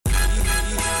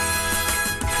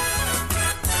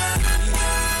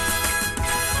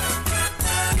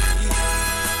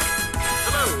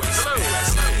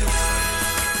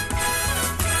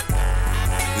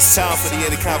It's time for the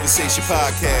End of Conversation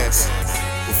podcast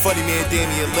with funny man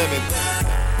Damian Lemon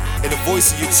and the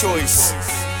voice of your choice,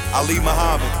 Ali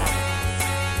Muhammad.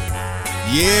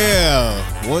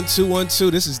 Yeah, 1 2 1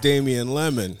 2. This is Damian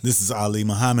Lemon, This is Ali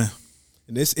Muhammad,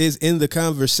 and this is In the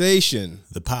Conversation,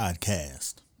 the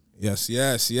podcast.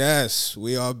 Yes.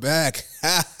 We are back.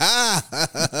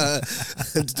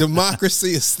 Democracy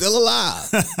is still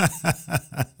alive.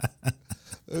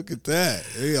 Look at that.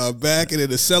 We are back and in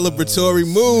a celebratory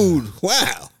mood.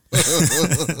 Wow.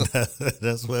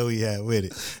 That's where we at with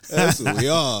it. That's what we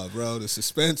are, bro. The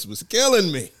suspense was killing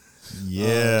me.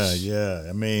 Yeah.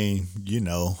 I mean,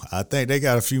 I think they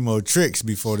got a few more tricks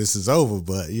before this is over,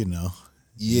 but Yeah.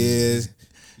 it's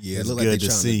It looked like good they to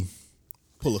trying see. to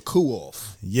pull a coup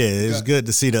off. Yeah, it's good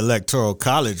to see the electoral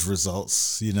college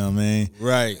results. You know what I mean?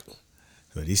 Right.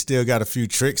 But he still got a few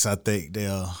tricks. I think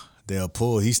they'll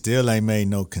pull. He still ain't made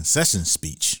no concession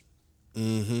speech.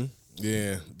 Mm-hmm.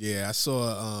 Yeah. I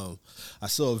saw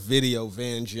a video,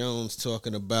 Van Jones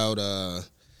talking about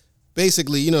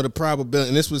basically, the probability,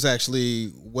 and this was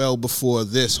actually well before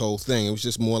this whole thing. It was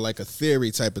just more like a theory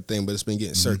type of thing, but it's been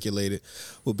getting circulated.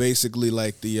 Well, basically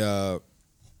like the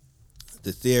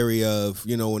theory of,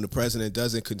 when the president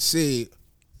doesn't concede,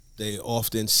 they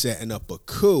often setting up a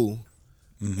coup,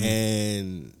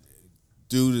 and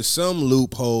due to some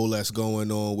loophole that's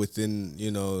going on within,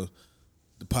 the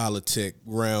politic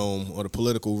realm or the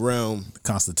political realm,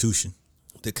 Constitution.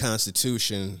 the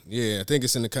Constitution. Yeah, I think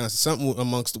it's in the Constitution,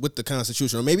 something with the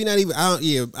Constitution, or maybe not even. I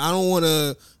don't want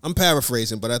to. I'm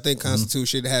paraphrasing, but I think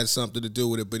Constitution has something to do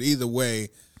with it. But either way,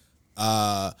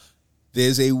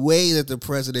 there's a way that the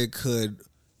president could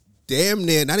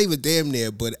not even damn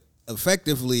near, but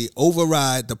effectively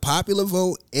override the popular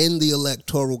vote and the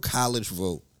electoral college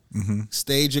vote,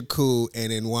 stage a coup,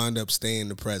 and then wind up staying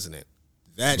the president.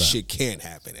 That shit can't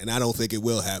happen, and I don't think it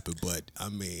will happen. But I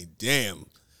mean, damn.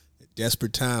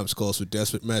 Desperate times calls for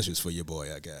desperate measures for your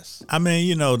boy, I guess. I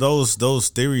mean, those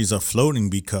theories are floating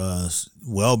because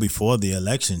well before the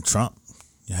election, Trump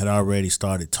had already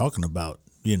started talking about,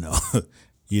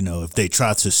 if they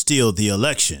try to steal the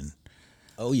election.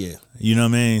 Oh yeah. You know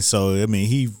what I mean? So I mean,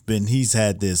 he's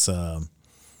had this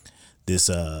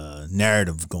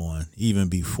narrative going even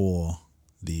before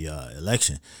the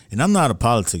election. And I'm not a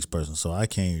politics person, so I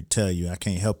can't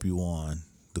help you on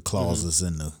the clauses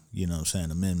and the,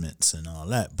 amendments and all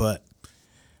that. But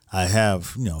I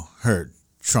have, heard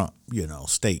Trump,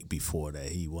 state before that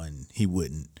he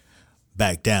wouldn't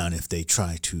back down if they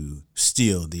try to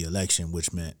steal the election,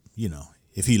 which meant,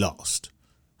 if he lost.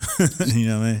 You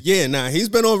know what I mean? Yeah, he's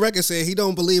been on record saying he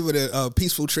don't believe in a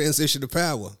peaceful transition to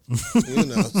power.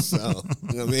 So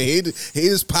I mean, he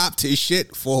just popped his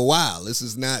shit for a while. This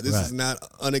is not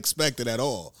unexpected at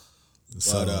all.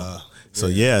 So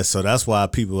that's why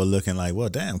people are looking like, well,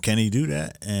 damn, can he do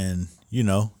that? And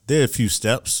there are a few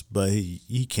steps, but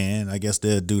he can. I guess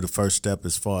they'll do the first step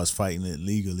as far as fighting it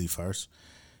legally first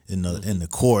in the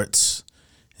courts.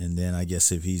 And then I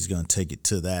guess if he's going to take it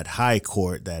to that high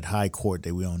court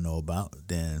that we don't know about,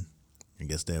 then I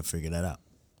guess they'll figure that out.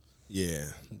 Yeah,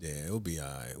 it'll be all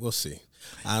right. We'll see.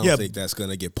 I don't think that's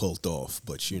going to get pulled off,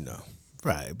 but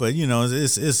Right, but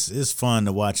it's fun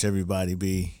to watch everybody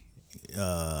be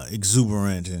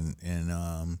exuberant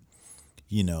and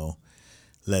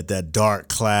let that dark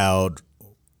cloud,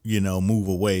 move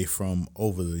away from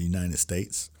over the United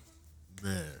States.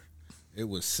 Man. It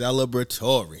was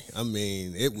celebratory. I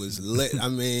mean, it was lit. I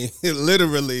mean,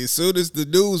 literally, as soon as the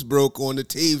news broke on the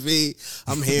TV,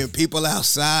 I'm hearing people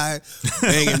outside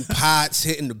banging pots,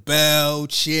 hitting the bell,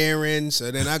 cheering. So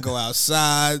then I go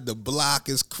outside. The block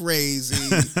is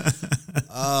crazy.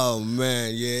 Oh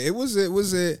man, yeah, it was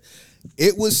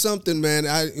something, man.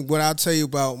 What I'll tell you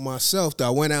about myself, though,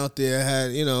 I went out there,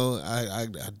 had I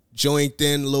joined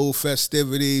in little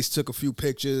festivities, took a few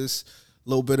pictures, a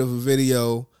little bit of a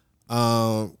video.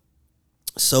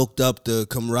 Soaked up the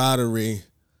camaraderie,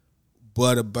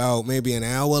 but about maybe an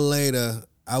hour later,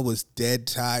 I was dead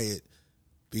tired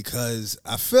because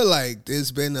I feel like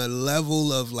there's been a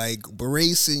level of like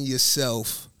bracing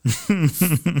yourself.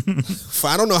 For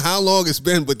I don't know how long it's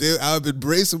been, but I've been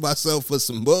bracing myself for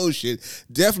some bullshit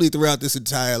definitely throughout this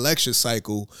entire election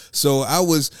cycle. So I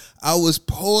was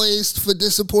poised for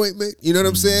disappointment. You know what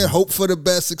I'm saying? Hope for the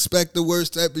best, expect the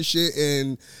worst type of shit,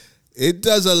 and it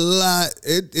does a lot.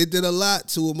 It did a lot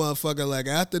to a motherfucker. Like,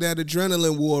 after that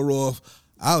adrenaline wore off,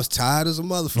 I was tired as a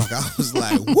motherfucker. I was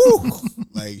like, woo.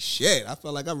 Like, shit. I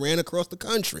felt like I ran across the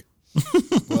country.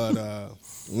 But,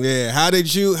 yeah. How'd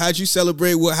you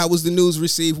celebrate? How was the news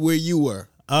received where you were?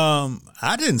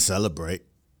 I didn't celebrate.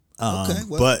 Okay,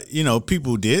 well. But, you know,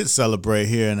 people did celebrate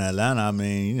here in Atlanta. I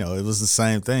mean, you know, it was the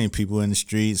same thing. People in the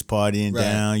streets partying Right.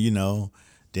 down, you know,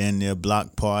 then their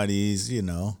block parties, you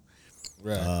know.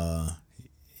 Right.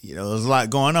 You know, there's a lot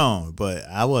going on, but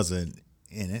I wasn't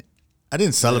in it. I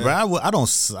didn't celebrate. Yeah. I don't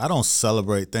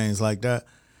celebrate things like that.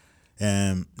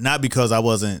 And not because I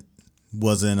wasn't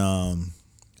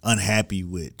unhappy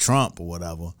with Trump or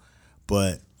whatever,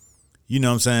 but you know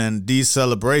what I'm saying, these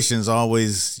celebrations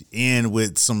always end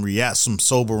with some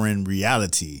sobering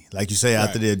reality. Like you say,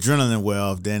 after the adrenaline wear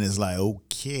off, then it's like,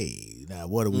 okay, now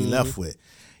what are we left with?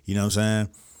 You know what I'm saying?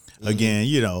 Again,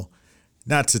 you know,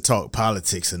 not to talk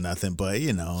politics or nothing, but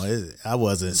you know, I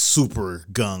wasn't super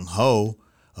gung-ho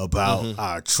about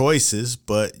our choices,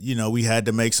 but you know, we had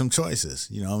to make some choices.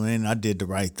 You know what I mean? I did the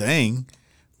right thing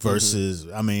versus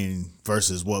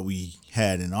what we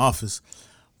had in office.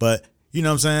 But you know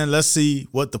what I'm saying? Let's see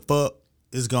what the fuck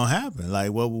is gonna happen. Like,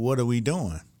 what are we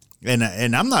doing?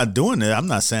 And I'm not doing it. I'm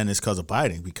not saying this because of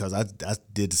Biden, because I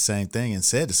did the same thing and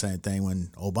said the same thing when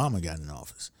Obama got in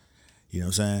office. You know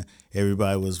what I'm saying?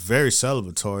 Everybody was very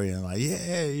celebratory and like,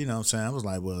 yeah, you know what I'm saying? I was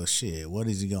like, well, shit, what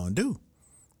is he gonna do?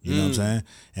 You know what I'm saying?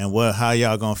 And how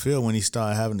y'all gonna feel when he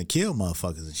start having to kill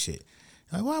motherfuckers and shit?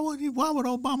 Like, why would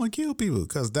Obama kill people?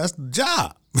 Because that's the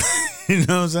job. You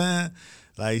know what I'm saying?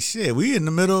 Like, shit, we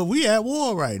at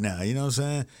war right now, you know what I'm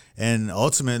saying? And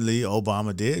ultimately,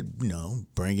 Obama did, you know,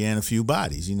 bring in a few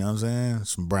bodies, you know what I'm saying?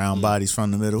 Some brown bodies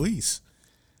from the Middle East.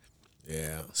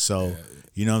 Yeah. So,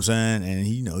 you know what I'm saying? And,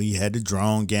 you know, he had the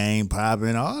drone game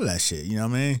popping, all that shit, you know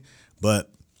what I mean? But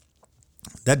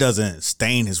that doesn't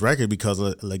stain his record because,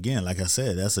 again, like I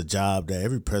said, that's a job that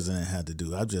every president had to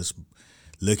do. I'm just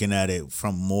looking at it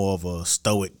from more of a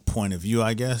stoic point of view,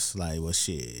 I guess. Like, well,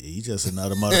 shit, he just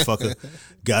another motherfucker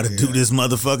got to do this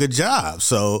motherfucker job.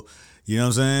 So, you know what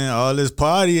I'm saying? All this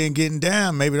party and getting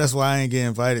down. Maybe that's why I ain't get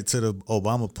invited to the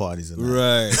Obama parties.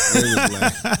 Right. It was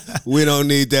like, we don't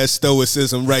need that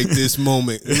stoicism right this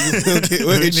moment.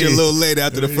 We'll get you a little later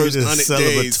after the first 100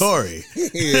 days. Celebratory.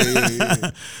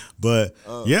 Yeah. But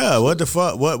what the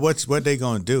fuck? What they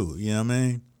gonna do? You know what I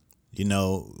mean? You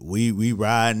know, we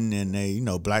riding and they, you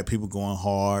know, black people going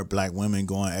hard, black women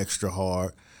going extra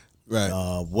hard. Right.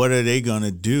 What are they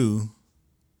gonna do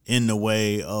in the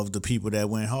way of the people that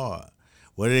went hard?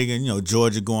 What are they gonna, you know,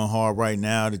 Georgia going hard right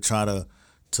now to try to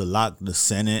lock the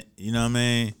Senate, you know what I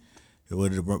mean?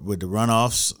 With the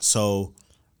runoffs. So,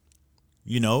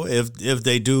 you know, if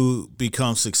they do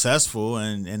become successful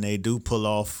and they do pull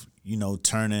off, you know,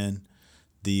 turning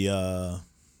the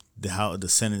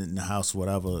Senate and the House,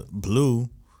 whatever, blue,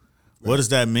 what does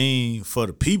that mean for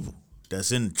the people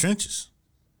that's in the trenches?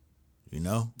 You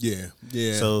know? Yeah.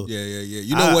 So yeah.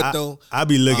 You know what though? I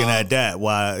be looking at that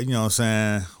while, you know what I'm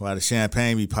saying, while the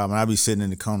champagne be popping, I be sitting in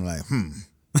the corner like,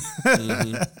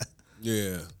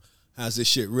 Yeah. How's this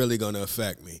shit really gonna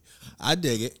affect me? I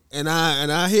dig it. And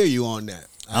I hear you on that.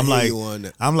 I'm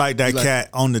like that cat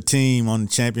on the team, on the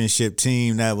championship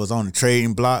team that was on the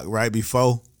trading block right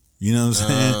before. You know what I'm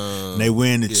saying? They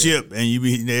win the chip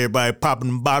and everybody popping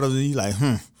them bottles and you like,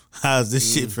 how's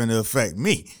this shit finna affect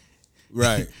me?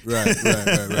 Right.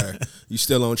 You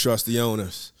still don't trust the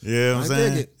owners. Yeah, I'm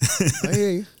saying? Dig it. I hear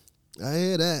you. I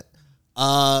hear that.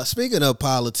 Speaking of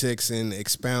politics and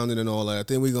expounding and all that, I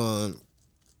think we're going to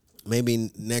maybe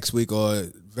next week or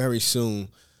very soon,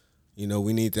 you know,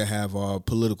 we need to have our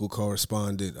political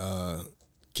correspondent,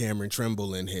 Cameron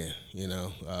Trimble, in here. You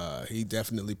know, he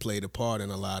definitely played a part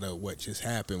in a lot of what just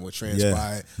happened, what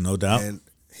transpired. Yeah, no doubt. And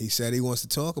he said he wants to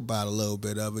talk about a little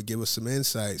bit of it, give us some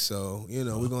insight. So, you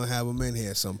know, we're going to have him in here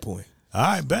at some point. All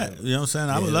right, bet. You know what I'm saying?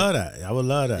 I would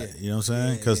love that. You know what I'm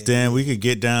saying? Because then we could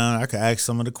get down, I could ask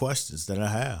some of the questions that I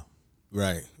have.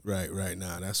 Right.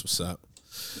 Nah, that's what's up.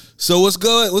 So what's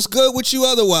good? What's good with you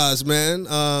otherwise, man?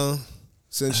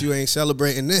 Since you ain't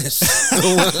celebrating this,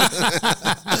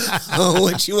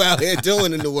 what you out here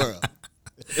doing in the world?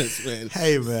 Man.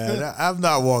 Hey, man, I'm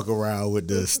not walking around with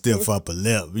the stiff upper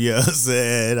lip. You know what I'm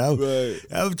saying?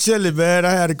 I'm chilling, man.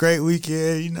 I had a great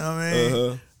weekend. You know what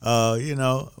I mean? You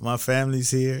know, my family's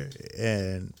here,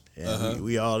 and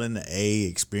we all in the A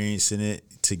experiencing it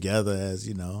together, as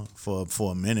you know, for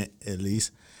a minute at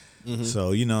least.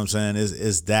 So, you know what I'm saying?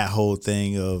 It's that whole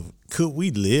thing of, could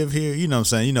we live here? You know what I'm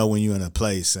saying? You know, when you're in a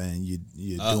place and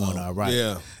you're doing all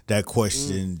right, that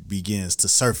question begins to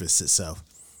surface itself.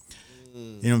 You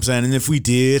know what I'm saying? And if we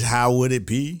did, how would it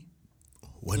be?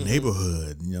 What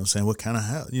neighborhood? You know what I'm saying? What kind of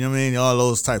house? You know what I mean? All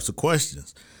those types of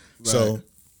questions. Right. So,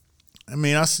 I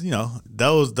mean,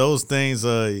 those things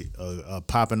are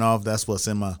popping off. That's what's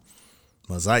in my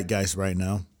zeitgeist right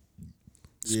now.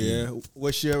 Yeah.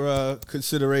 What's your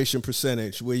consideration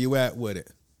percentage? Where you at with it?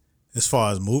 As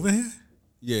far as moving here?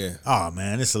 Yeah. Oh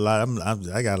man, it's a lot.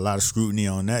 I got a lot of scrutiny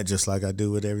on that, just like I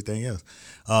do with everything else.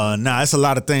 It's a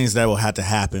lot of things that will have to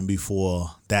happen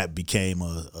before that became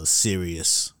a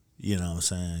serious, you know what I'm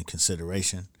saying,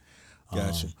 consideration.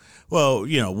 Gotcha. Well,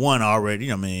 one already,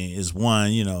 is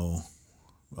one,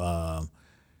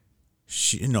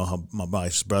 she, my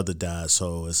wife's brother died,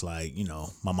 so it's like,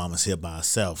 my mama's here by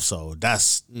herself, so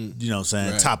that's,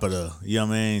 Right. top of the, you know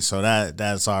what I mean? So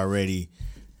that's already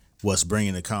what's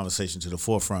bringing the conversation to the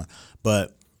forefront.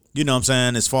 But,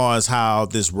 as far as how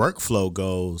this workflow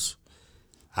goes,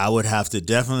 I would have to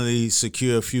definitely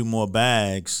secure a few more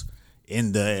bags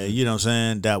in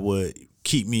the, that would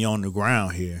keep me on the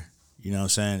ground here,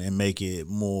 and make it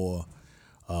more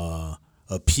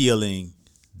appealing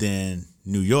than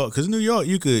New York. Because New York,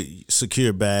 you could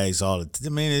secure bags all the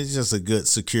time. I mean, it's just a good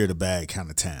secure the bag kind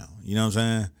of town. You know what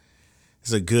I'm saying?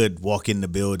 It's a good walk in the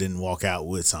building, walk out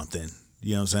with something.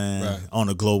 You know what I'm saying? Right. On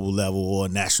a global level or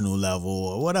national level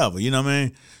or whatever. You know what I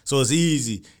mean? So it's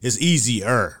easy. It's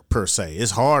easier, per se.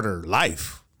 It's harder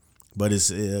life. But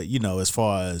it's, as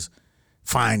far as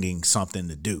finding something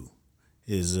to do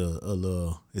is a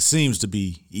little, it seems to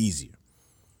be easier.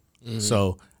 Mm-hmm.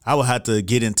 So I would have to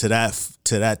get into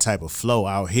that type of flow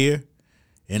out here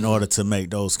in order to make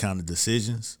those kind of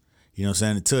decisions. You know what I'm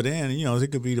saying? Until then,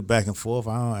 it could be the back and forth.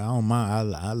 I don't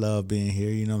mind. I love being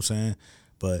here, you know what I'm saying?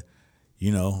 But,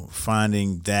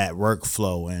 finding that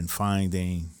workflow and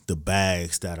finding the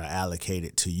bags that are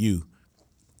allocated to you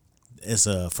is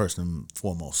first and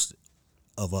foremost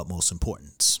of utmost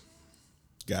importance.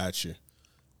 Gotcha.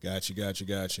 Yeah, I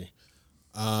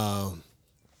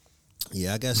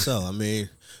guess so. I mean,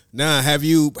 have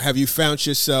you found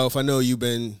yourself? I know you've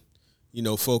been,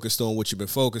 focused on what you've been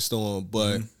focused on,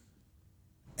 but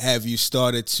have you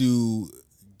started to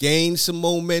gain some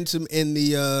momentum in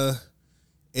the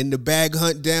bag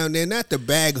hunt down there? Not the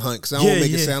bag hunt, because I don't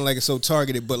make it sound like it's so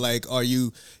targeted, but like,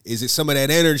 is it some of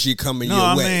that energy coming your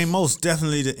way? No, I mean, most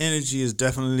definitely the energy is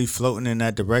definitely floating in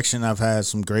that direction. I've had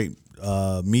some great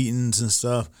meetings and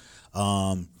stuff.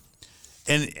 And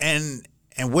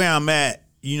where I'm at,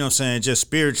 just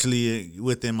spiritually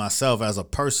within myself as a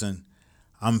person,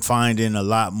 I'm finding a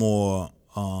lot more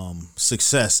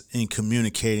success in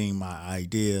communicating my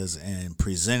ideas and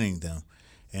presenting them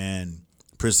and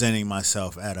presenting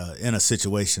myself in a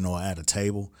situation or at a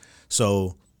table.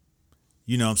 So,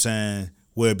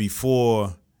 where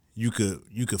before you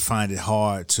could find it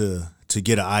hard to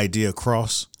get an idea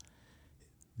across.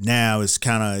 Now it's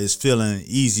feeling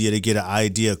easier to get an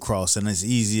idea across, and it's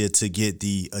easier to get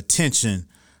the attention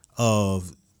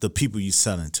of the people you're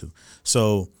selling to.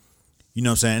 So,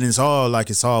 and it's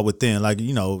all within,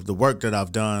 the work that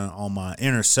I've done on my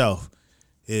inner self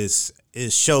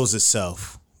it shows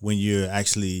itself when you're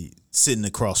actually sitting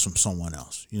across from someone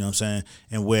else. You know what I'm saying?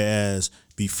 And whereas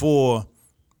before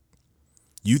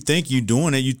you think you're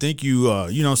doing it, you think you know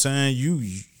what I'm saying,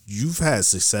 you've had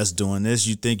success doing this,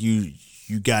 you think you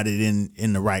got it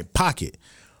in the right pocket.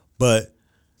 But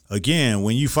again,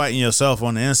 when you fighting yourself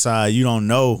on the inside, you don't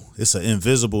know it's an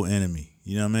invisible enemy.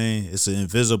 You know what I mean? It's an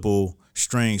invisible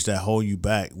strings that hold you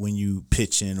back when you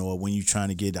pitching or when you trying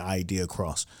to get the idea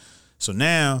across. So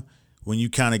now when you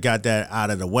kind of got that out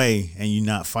of the way and you're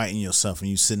not fighting yourself and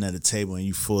you sitting at a table and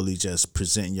you fully just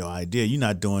presenting your idea, you're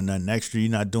not doing nothing extra,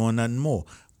 you're not doing nothing more.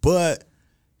 But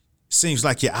seems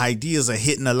like your ideas are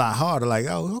hitting a lot harder. Like,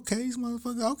 oh, okay, these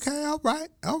motherfuckers, okay, all right.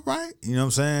 You know what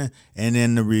I'm saying? And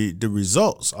then the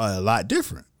results are a lot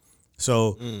different.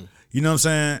 So, you know what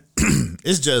I'm saying?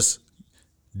 It's just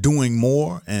doing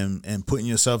more and putting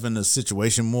yourself in a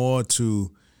situation more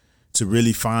to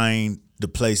really find the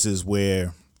places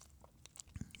where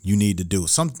you need to do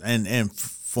something. And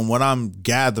from what I'm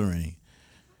gathering,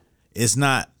 it's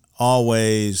not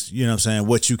always, you know what I'm saying,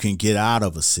 what you can get out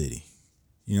of a city.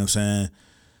 You know what I'm saying?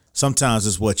 Sometimes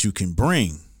it's what you can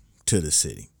bring to the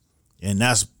city. And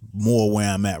that's more where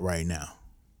I'm at right now.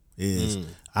 All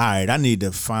right, I need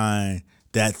to find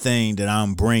that thing that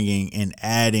I'm bringing and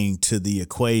adding to the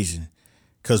equation.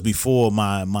 Because before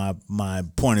my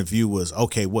point of view was,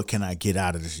 okay, what can I get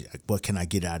out of this? What can I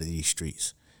get out of these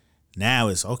streets? Now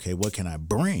it's, okay, what can I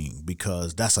bring?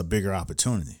 Because that's a bigger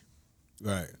opportunity.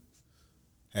 Right.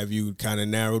 Have you kind of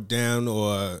narrowed down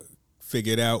or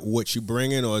figured out what you're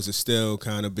bringing, or is it still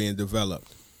kind of being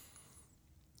developed?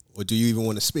 Or do you even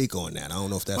want to speak on that? I don't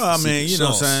know if that's well, I mean, you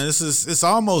know what I'm saying? It's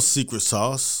almost secret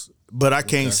sauce, but I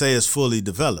can't say it's fully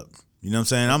developed. You know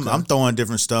what I'm saying? I'm throwing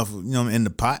different stuff, in the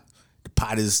pot. The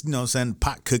pot is, you know what I'm saying, the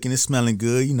pot cooking, it's smelling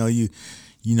good.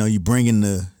 You bringing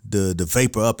the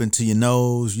vapor up into your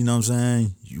nose, you know what I'm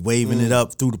saying? You waving it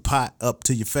up through the pot up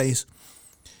to your face.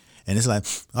 And it's like,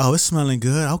 oh, it's smelling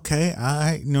good. Okay, all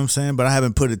right. You know what I'm saying? But I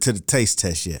haven't put it to the taste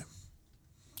test yet.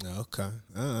 Okay.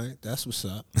 All right. That's what's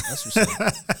up. That's what's up.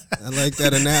 I like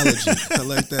that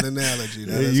analogy.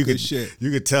 That's you good could, shit.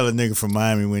 You could tell a nigga from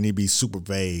Miami when he be super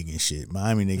vague and shit.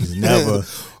 Miami niggas never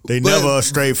are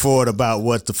straightforward about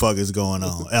what the fuck is going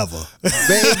on, ever.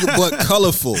 Vague but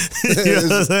colorful.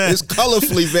 It's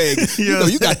colorfully vague. You know,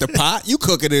 you got the pot, you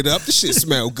cooking it up, the shit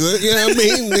smell good. You know what I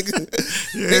mean?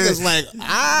 Niggas like,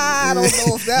 I don't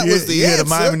know if that was the answer. The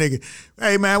Miami nigga,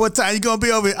 hey man, what time you gonna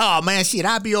be over here? Oh man, shit,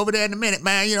 I'll be over there in a minute,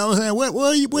 man. You know what I'm saying?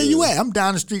 Where you at? I'm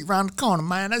down the street around the corner,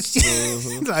 man. That's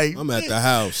shit. Like, I'm at the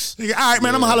house. Nigga, all right,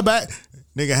 man, I'm gonna holler back.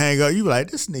 Nigga hang up. You be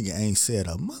like, this nigga ain't said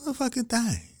a motherfucking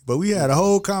thing. But we had a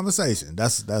whole conversation.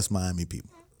 That's Miami people.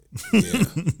 Yeah.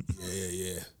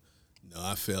 No,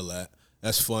 I feel that.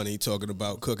 That's funny, talking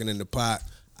about cooking in the pot.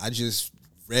 I just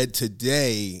read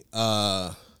today,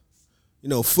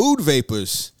 food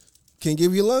vapors can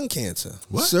give you lung cancer.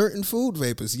 What? Certain food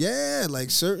vapors. Yeah, like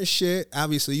certain shit.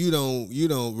 Obviously, you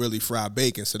don't really fry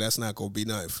bacon, so that's not gonna be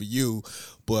nothing for you.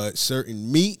 But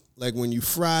certain meat, like when you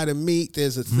fry the meat,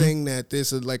 there's a thing that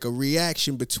there's a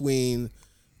reaction between,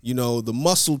 the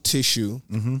muscle tissue,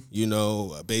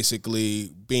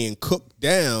 basically being cooked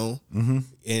down, and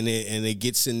it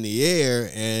gets in the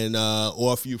air, and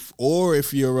or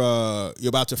if you're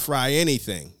about to fry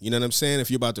anything, you know what I'm saying? If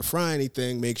you're about to fry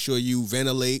anything, make sure you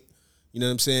ventilate. You know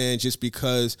what I'm saying? Just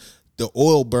because the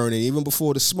oil burning, even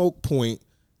before the smoke point,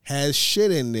 has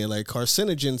shit in there, like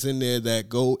carcinogens in there that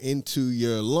go into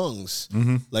your lungs.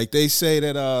 Like they say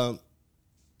that,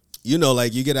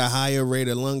 like you get a higher rate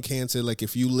of lung cancer, like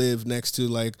if you live next to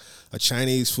like a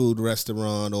Chinese food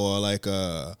restaurant or like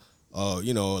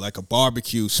like a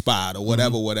barbecue spot or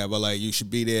whatever. Like you should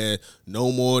be there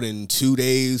no more than 2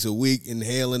 days a week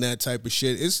inhaling that type of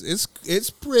shit. It's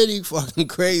pretty fucking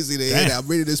crazy to hear that. I'm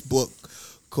reading this book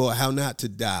called How Not to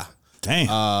Die. Damn.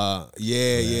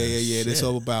 Yeah.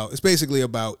 It's basically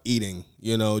about eating,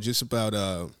 just about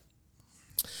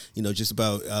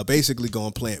basically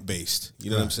going plant-based. You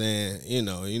know what I'm saying?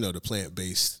 The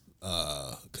plant-based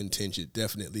contingent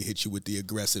definitely hit you with the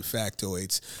aggressive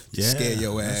factoids to scare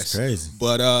your ass. That's crazy.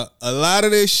 But a lot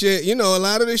of this shit,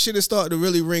 is starting to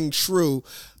really ring true.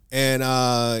 And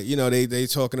they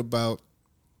talking about,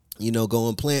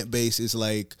 going plant-based is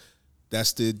like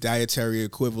that's the dietary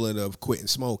equivalent of quitting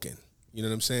smoking. You know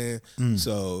what I'm saying?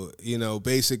 So,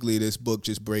 basically this book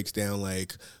just breaks down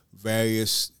like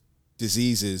various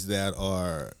diseases that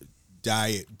are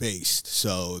diet-based.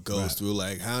 So it goes through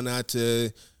like how not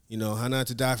to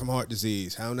die from heart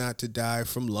disease, how not to die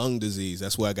from lung disease.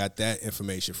 That's where I got that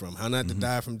information from. How not to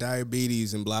die from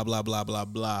diabetes and blah, blah, blah, blah,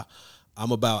 blah.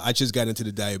 I just got into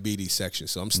the diabetes section,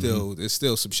 so there's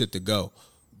still some shit to go.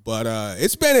 But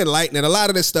it's been enlightening. A lot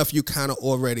of this stuff you kind of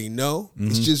already know.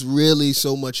 It's just really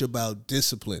so much about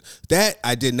discipline. That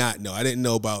I did not know. I didn't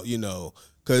know about,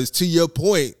 because to your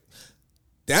point,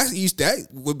 that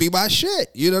would be my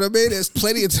shit. You know what I mean? There's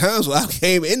plenty of times where I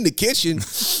came in the kitchen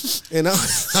and I'm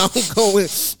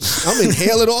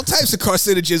inhaling all types of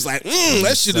carcinogens like,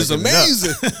 that shit is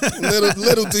amazing.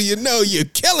 little do you know, you're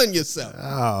killing yourself.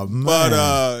 Oh, man.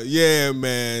 But, yeah,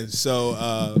 man.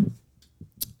 So,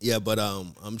 but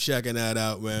I'm checking that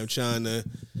out, man. I'm trying to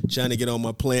get on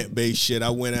my plant-based shit. I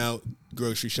went out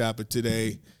grocery shopping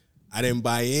today. I didn't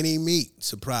buy any meat,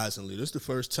 surprisingly. This is the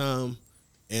first time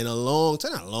in a long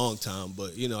time, not a long time,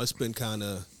 but, it's been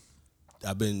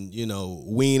I've been,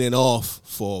 weaning off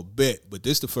for a bit, but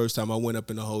this is the first time I went up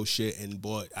in the whole shit and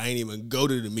I ain't even go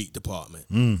to the meat department.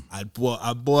 I bought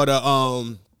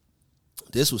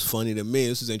this was funny to me.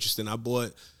 This was interesting. I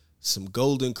bought some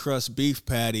Golden Crust beef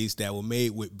patties that were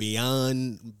made with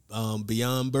Beyond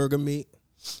Burger meat.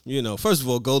 First of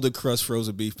all, Golden Crust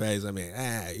frozen beef patties, I mean,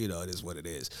 it is what it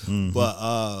is.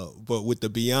 But with the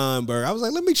Beyond Burger, I was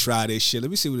like, let me try this shit.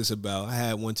 Let me see what it's about. I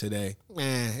had one today.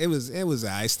 It was all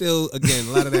right. Still, again,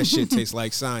 a lot of that shit tastes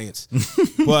like science.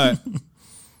 But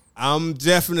I'm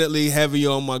definitely heavy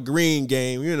on my green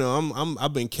game.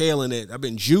 I've been caling it. I've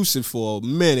been juicing for a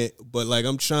minute, but like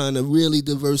I'm trying to really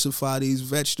diversify these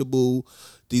vegetable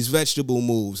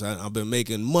moves. I've been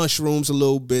making mushrooms a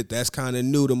little bit. That's kind of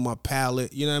new to my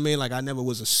palate. You know what I mean? Like I never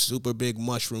was a super big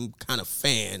mushroom kind of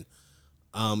fan.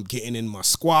 Getting in my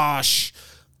squash,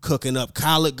 cooking up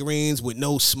collard greens with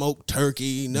no smoked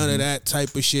turkey, none of that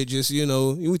type of shit. Just,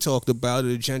 we talked about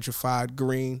it, a gentrified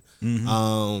green.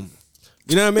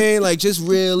 You know what I mean? Like just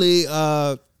really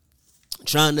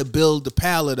trying to build the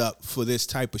palate up for this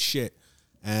type of shit.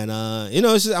 And,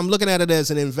 I'm looking at it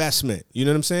as an investment. You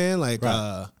know what I'm saying? Like,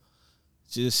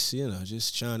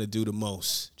 just trying to do the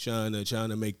most, trying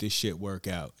to make this shit work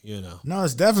out. No,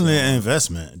 it's definitely an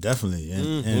investment, definitely,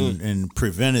 in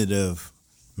preventative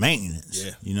maintenance.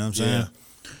 Yeah. You know what I'm saying?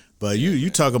 But you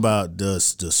talk about the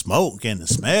smoke and the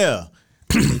smell.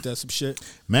 Ain't that some shit?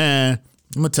 Man,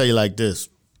 I'm gonna tell you like this.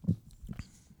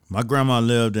 My grandma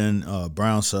lived in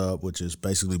Brown Sub, which is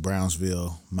basically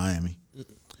Brownsville, Miami.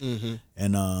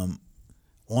 And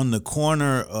on the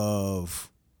corner of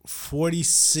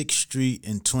 46th Street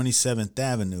and 27th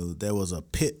Avenue, there was a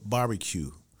Pit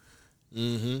Barbecue.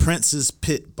 Prince's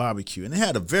Pit Barbecue. And it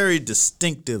had a very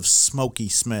distinctive smoky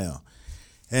smell.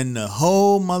 And the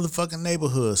whole motherfucking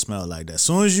neighborhood smelled like that. As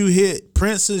soon as you hit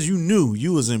Prince's, you knew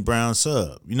you was in Brown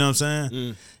Sub. You know what I'm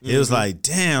saying? It was like,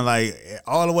 damn, like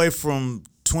all the way from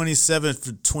 27th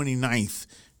to 29th.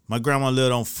 My grandma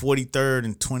lived on 43rd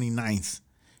and 29th.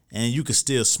 And you could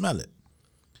still smell it.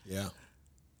 Yeah.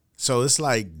 So it's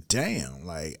like, damn,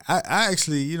 like I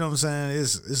actually, you know what I'm saying?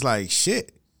 It's like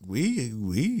shit. We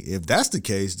if that's the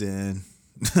case, then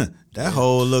that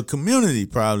whole little community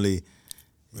probably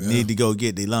need to go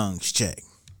get their lungs checked.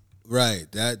 Right.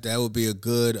 That would be a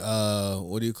good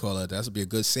what do you call it? That would be a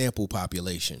good sample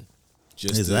population.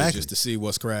 Just to see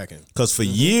what's cracking. Because for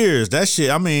years, that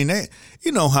shit, I mean, they,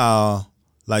 you know how,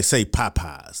 like, say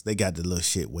Popeyes, they got the little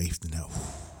shit wafting out.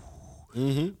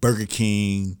 Burger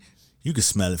King, you can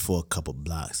smell it for a couple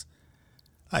blocks.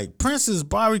 Like Prince's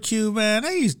Barbecue, man,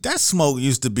 that smoke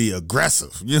used to be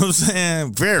aggressive. You know what I'm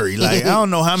saying? Very. Like, I don't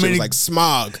know how many. Was like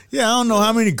smog. Yeah, I don't know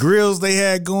how many grills they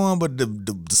had going, but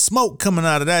the smoke coming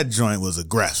out of that joint was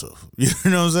aggressive. You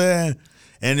know what I'm saying?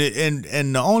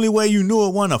 And the only way you knew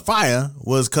it wasn't a fire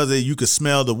was because you could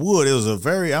smell the wood. It was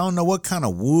I don't know what kind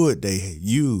of wood they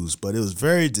used, but it was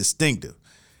very distinctive.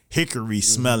 Hickory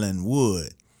smelling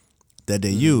wood that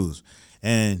they used.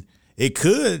 And it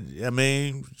could, I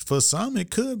mean, for some,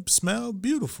 it could smell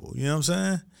beautiful. You know what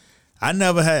I'm saying?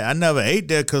 I never ate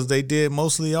there because they did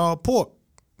mostly all pork.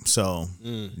 So,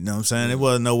 you know what I'm saying? It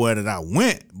wasn't nowhere that I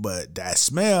went, but that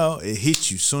smell, it hits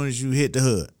you as soon as you hit the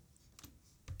hood.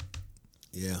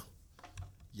 Yeah.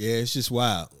 Yeah, it's just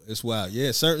wild. It's wild.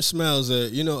 Yeah, certain smells are,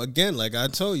 again, like I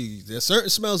told you, there's certain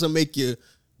smells that make you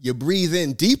breathe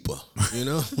in deeper,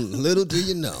 Little do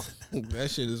you know.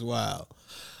 That shit is wild.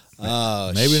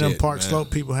 Maybe them Park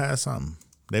Slope people had something.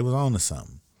 They was on to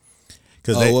something.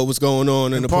 What was going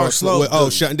on in the Park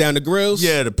Slope? Shutting down the grills?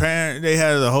 Yeah, they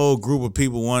had a whole group of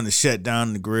people wanting to shut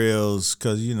down the grills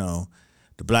because,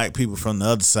 the black people from the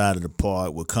other side of the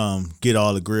park would come get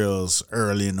all the grills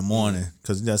early in the morning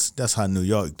because that's how New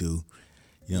York do.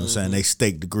 You know what I'm saying? They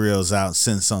stake the grills out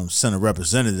and send a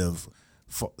representative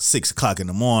for 6 o'clock in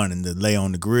the morning to lay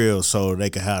on the grill so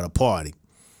they could have a party.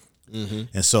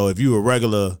 And so if you a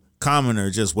regular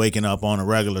commoner just waking up on a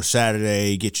regular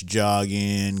Saturday, get your jog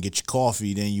in, get your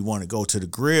coffee, then you want to go to the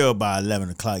grill by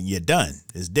 11 o'clock, you're done.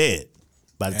 It's dead.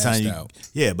 By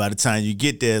the time you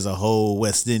get there, there's a whole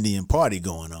West Indian party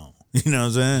going on. You know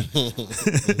what I'm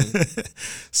saying?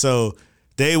 So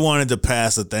they wanted to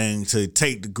pass a thing to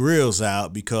take the grills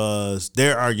out because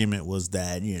their argument was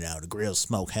that, the grill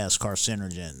smoke has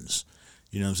carcinogens.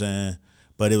 You know what I'm saying?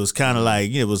 But it was kind of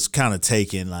like, it was kind of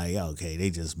taken like, okay,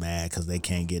 they just mad because they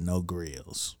can't get no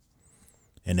grills.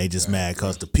 And they just mad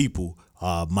because the people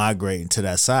are migrating to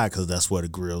that side because that's where the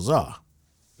grills are.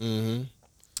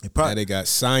 They got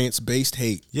science-based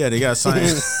hate. Yeah, they got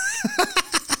science.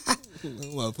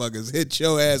 Motherfuckers hit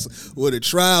your ass with a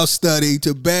trial study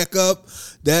to back up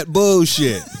that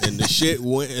bullshit. And the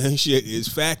shit is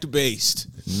fact-based.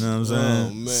 You know what I'm saying?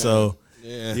 Oh, man. So,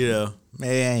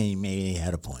 maybe they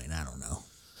had a point. I don't know.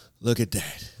 Look at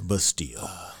that. But still,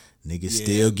 niggas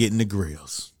still getting the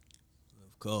grills.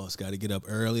 Of course, got to get up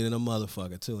early than a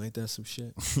motherfucker, too. Ain't that some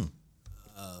shit?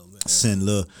 Oh, man. Send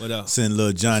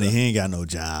little Johnny, he ain't got no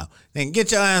job. Then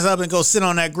get your ass up and go sit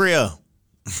on that grill.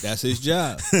 That's his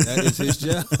job. That is his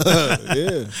job.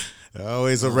 Yeah.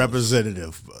 Always a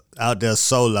representative out there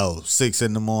solo, 6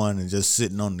 a.m, just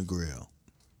sitting on the grill.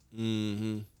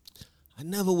 I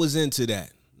never was into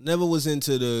that. Never was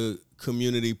into the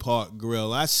community park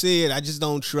grill. I see it. I just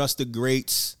don't trust the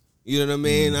grates. You know what I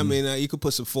mean? I mean, you could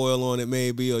put some foil on it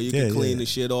maybe, or you can clean the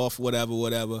shit off,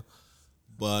 whatever.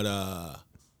 But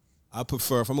I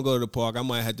prefer, if I'm going to go to the park, I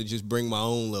might have to just bring my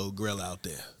own little grill out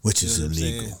there. Which is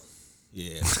illegal.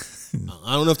 Yeah.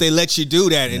 I don't know if they let you do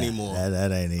that anymore.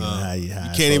 That ain't even how you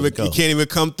You can't even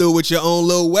come through with your own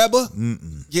little Weber?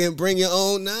 You can't bring your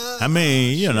own? Nah. I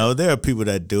mean, there are people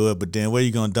that do it, but then where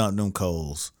you going to dump them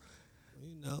coals?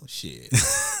 Shit.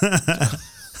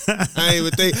 I ain't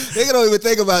even think. They don't even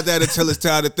think about that until it's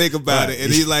time to think about Right. it.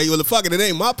 And he's like, well, the fucking, it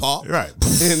ain't my paw. Right. And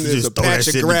there's Just a throw that patch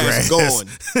shit of in the grass gone.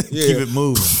 Yeah. Keep it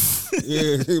moving.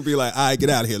 Yeah, he'd be like, all right, get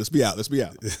out of here. Let's be out. Let's be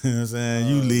out. You know what I'm saying?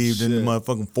 You leave, then the shit.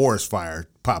 motherfucking forest fire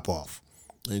pop off.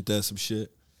 Ain't that some shit?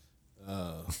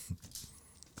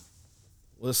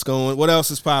 What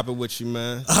else is popping with you,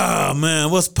 man? Oh man,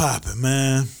 what's popping,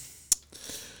 man?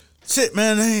 Shit,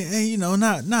 man, ain't you know,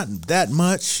 not that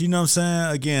much. You know what I'm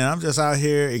saying? Again, I'm just out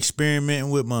here experimenting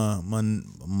with my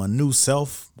new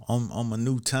self on my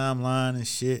new timeline and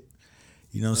shit.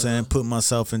 You know what I'm saying? Putting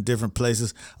myself in different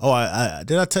places. Oh, I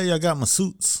did I tell you I got my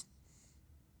suits?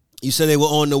 You said they were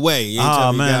on the way. You ain't tell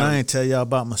Oh me you man, got I 'em. ain't tell y'all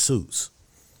about my suits.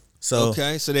 So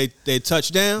Okay, so they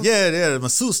touched down? yeah, my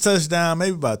suits touched down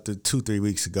maybe about 2-3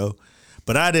 weeks ago.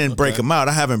 But I didn't break them out.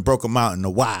 I haven't broke them out in a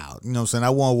while. You know what I'm saying? I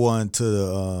wore one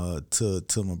to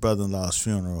my brother-in-law's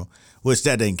funeral, which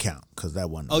that didn't count because that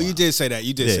wasn't. Oh, you did say that.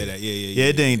 You did say that. Yeah.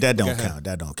 It didn't. That don't Go ahead. count.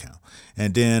 That don't count.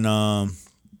 And then I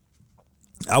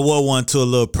wore one to a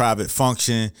little private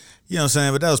function. You know what I'm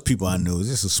saying? But that was people I knew. It was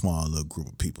just a small little group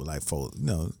of people, like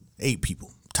 8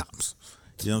 people tops.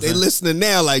 You know what I'm They saying? listening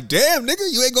now like, damn, nigga,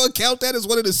 you ain't gonna count that as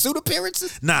one of the suit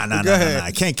appearances? Nah. Go ahead.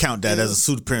 I can't count that as a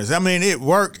suit appearance. I mean, it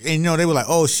worked, and you know they were like,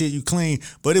 "Oh shit, you clean,"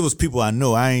 but it was people I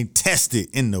know. I ain't tested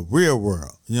in the real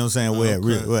world. You know what I'm saying?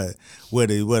 Where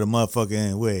the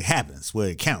motherfucking where it happens, where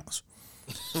it counts.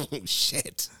 Oh,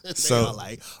 shit. They So- are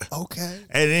like, okay.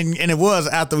 And it was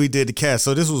after we did the cast.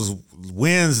 So this was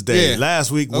Wednesday, Yeah.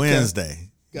 last week Okay. Wednesday.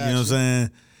 You know what I'm Gotcha. saying?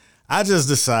 I just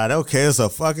decided, okay, it's a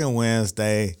fucking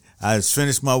Wednesday. I just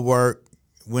finished my work,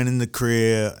 went in the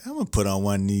crib. I'm gonna put on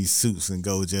one of these suits and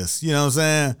go just, you know what I'm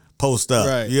saying? Post up.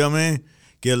 Right. You know what I mean?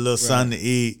 Get a little something to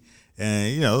eat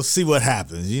and, you know, see what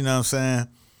happens. You know what I'm saying?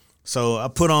 So I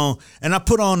put on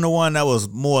the one that was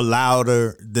more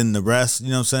louder than the rest. You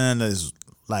know what I'm saying? That's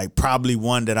like probably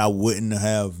one that I wouldn't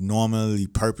have normally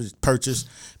purchased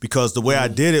because the way I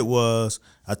did it was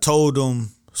I told them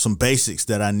some basics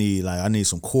that I need. Like I need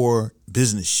some core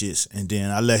business shits, and then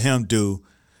I let him do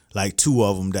like 2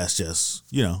 of them that's just,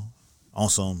 you know, on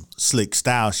some slick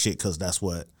style shit because that's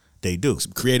what they do.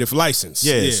 Creative license.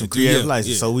 Yeah, some creative yeah,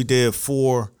 license. yeah. So we did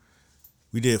 4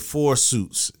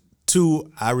 suits.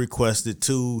 2 I requested,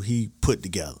 2 he put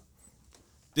together.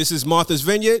 This is Martha's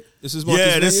Vineyard? This is Martha's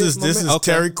Yeah, Vineyard? this my is man?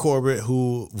 Okay. Terry Corbett,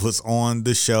 who was on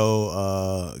the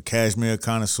show Cashmere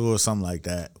Connoisseur or something like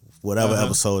that. Whatever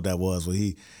episode that was where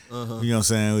he you know what I'm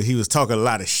saying, he was talking a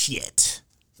lot of shit.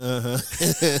 Yeah. He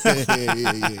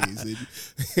said,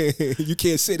 you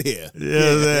can't sit here. You know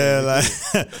what I'm saying?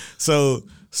 Like so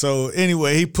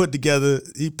anyway, he put together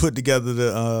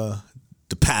the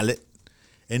palette.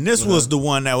 And this was the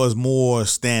one that was more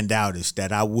standoutish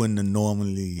that I wouldn't have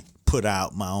normally put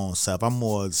out my own self. I'm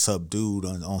more subdued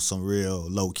on some real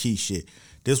low key shit.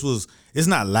 It's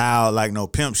not loud like no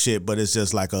pimp shit, but it's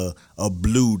just like a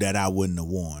blue that I wouldn't have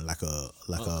worn, like a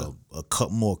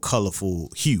more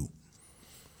colorful hue.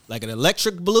 Like an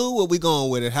electric blue? What we going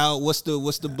with it? What's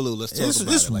the blue? Let's talk about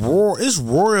It's it. Like, it's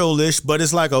royalish, but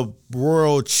it's like a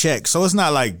royal check. So it's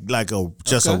not like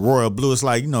just a Okay. royal blue. It's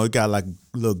like, you know, it got like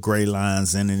little gray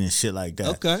lines in it and shit like that.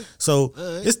 Okay. So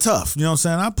right. it's tough. You know what I'm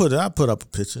saying? I put up a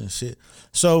picture and shit.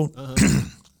 So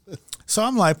so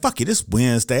I'm like, fuck it, it's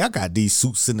Wednesday. I got these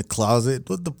suits in the closet.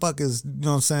 What the fuck is, you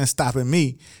know what I'm saying, stopping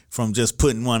me from just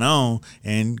putting one on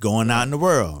and going out in the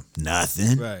world?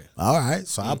 Nothing. Right. All right.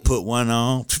 So I put one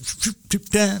on,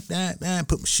 put my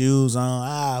shoes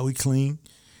on. We clean.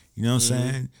 You know what I'm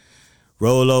saying?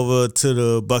 Roll over to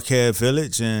the Buckhead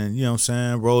Village and, you know what I'm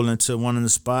saying, roll into one of the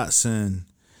spots and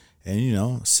you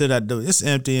know, sit at it's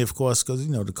empty, of course, because,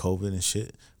 you know, the COVID and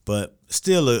shit. But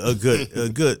still a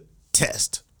good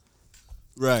test.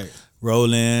 right.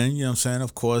 Roll in, you know what I'm saying?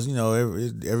 Of course, you know,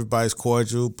 everybody's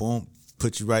cordial. Boom,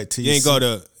 put you right to You your ain't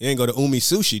go to Umi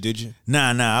Sushi, did you?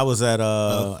 Nah, I was at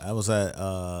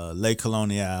Lake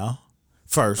Colonial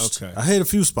first. Okay. I hit a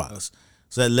few spots.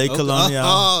 So at Lake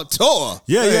Colonial. Tour.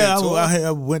 Yeah, Go ahead, yeah. tour.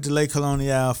 I went to Lake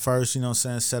Colonial first, you know what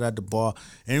I'm saying, sat at the bar.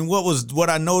 And what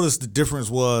I noticed the difference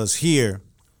was here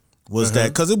was that,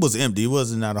 because it was empty, it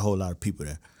wasn't not a whole lot of people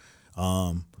there.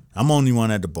 I'm only one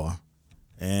at the bar.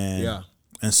 And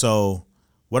and so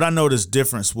what I noticed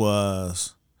difference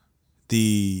was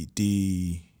the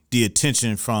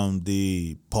attention from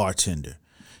the bartender.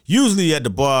 Usually at the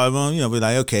bar, well, you know, be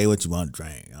like, okay, what you want to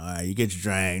drink? All right, you get your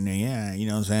drink, then yeah, you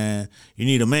know what I'm saying? You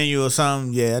need a menu or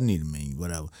something? Yeah, I need a menu,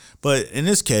 whatever. But in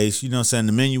this case, you know what I'm saying,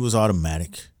 the menu was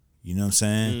automatic. You know what I'm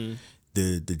saying?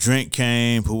 The drink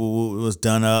came, it was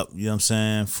done up, you know what I'm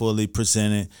saying, fully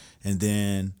presented, and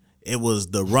then It was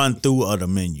the run through of the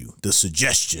menu, the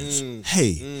suggestions.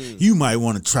 Hey, you might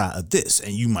want to try this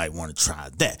and you might want to try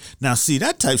that. Now, see,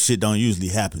 that type shit don't usually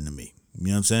happen to me. You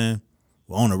know what I'm saying?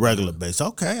 On a regular basis.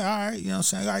 Okay, all right, you know what I'm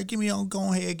saying? All right,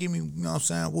 go ahead, give me, you know what I'm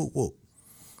saying? Whoop, whoop.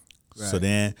 Right. So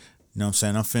then, you know what I'm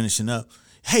saying? I'm finishing up.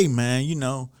 Hey, man, you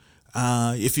know,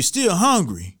 if you're still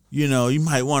hungry, you know, you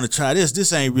might want to try this.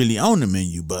 This ain't really on the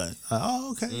menu, but,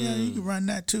 okay, yeah, you can run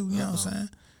that too, you know what I'm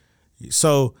saying?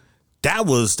 So, that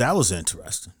was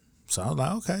interesting. So I was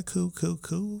like, okay, cool.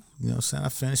 You know what I'm saying? I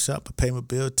finish up, I pay my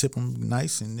bill, tip them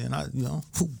nice, and then I, you know,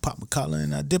 pop my collar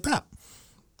and I dip out.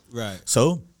 Right.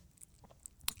 So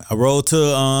I rolled to,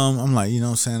 I'm like, you know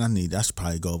what I'm saying? I should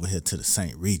probably go over here to the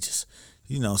St. Regis.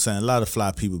 You know what I'm saying? A lot of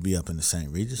fly people be up in the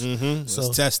St. Regis. Mm-hmm. So,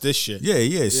 let's test this shit.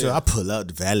 Yeah. So I pull up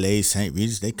the valet, St.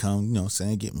 Regis. They come, you know what I'm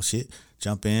saying, get my shit,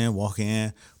 jump in, walk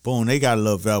in. Boom, they got a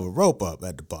little velvet rope up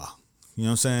at the bar. You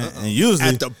know what I'm saying? And usually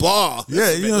at the bar.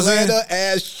 Yeah, you know what I'm saying?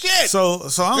 Ass shit. So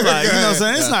I'm like, you know what I'm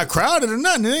saying? It's not crowded or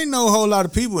nothing. There ain't no whole lot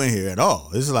of people in here at all.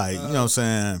 It's like, you know what I'm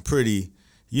saying, pretty,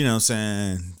 you know what I'm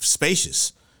saying,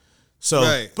 spacious. So,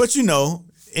 right. But you know,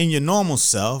 in your normal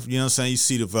self, you know what I'm saying, you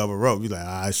see the velvet rope, you're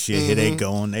like, shit, here they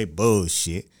going, they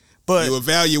bullshit. But you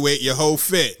evaluate your whole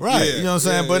fit. Right, yeah. You know what I'm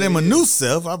saying? But in my new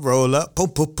self, I roll up,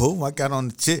 poof, I got on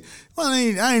the shit. Well, I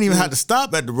ain't even had to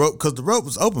stop at the rope because the rope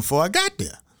was open before I got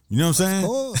there. You know what I'm saying? Of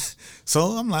course. So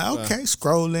I'm like, okay,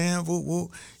 scroll in, whoop. You know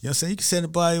what I'm saying? You can sit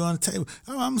by you on the table.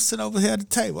 Oh, I'm going to sit over here at the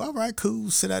table. All right,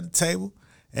 cool. Sit at the table.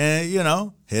 And, you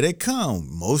know, here they come.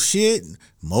 More shit,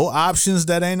 more options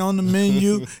that ain't on the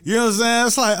menu. You know what I'm saying?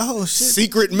 It's like, oh, shit.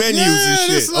 Secret menus and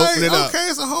shit. It's like, open it up. Okay,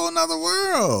 it's a whole nother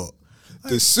world.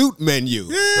 The suit menu.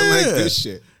 Yeah. I like this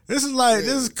shit. This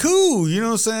is cool. You know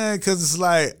what I'm saying? Because it's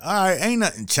like, all right, ain't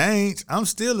nothing changed. I'm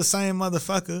still the same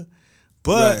motherfucker.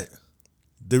 But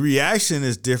the reaction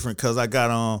is different because I got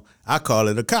on, I call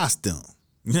it a costume.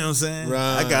 You know what I'm saying?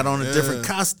 Right. I got on a different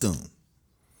costume.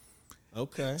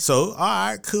 Okay. So, all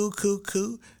right, cool.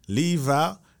 Leave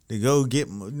out to go get,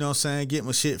 you know what I'm saying, get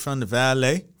my shit from the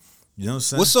valet. You know what I'm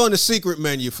saying? What's on the secret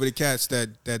menu for the cats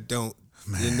that don't,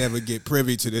 they never get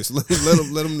privy to this? Let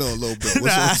them know a little bit.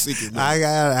 What's on the secret menu?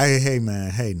 Hey,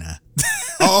 man, hey, now.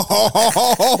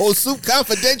 soup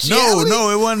confidentiality? No,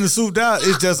 it wasn't souped out.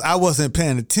 It's just I wasn't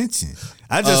paying attention.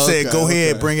 I just said, go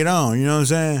ahead, bring it on. You know what I'm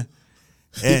saying?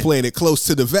 You playing it close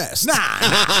to the vest. Nah.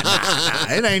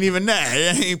 It ain't even that.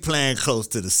 It ain't playing close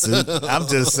to the suit. I'm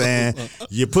just saying,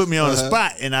 you put me on the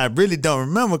spot, and I really don't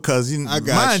remember because,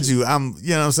 mind you, I'm,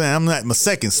 you know what I'm saying, I'm at my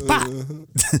second spot. Got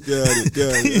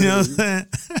it. You know what I'm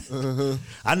saying?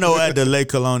 I know at the Le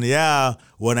Colonial,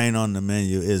 what ain't on the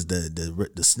menu is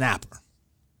the snapper.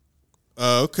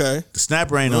 Okay. The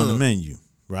snapper ain't on the menu,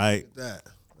 right? That.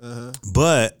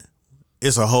 But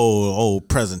it's a whole old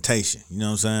presentation. You know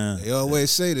what I'm saying? They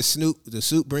always say the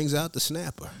soup brings out the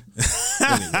snapper.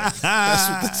 Anyway,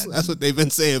 that's what they've been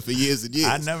saying for years and years.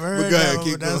 I never heard that,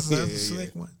 but that's a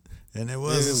slick one. And it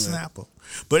was a snapper.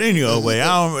 But anyway,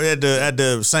 at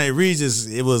the St. Regis,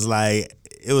 it was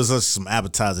just some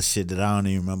appetizer shit that I don't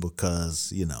even remember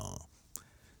because, you know,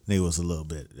 they was a little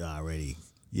bit already,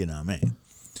 you know what I mean?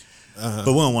 But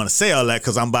we don't want to say all that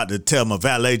because I'm about to tell my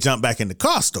valet jump back in the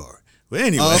car story. But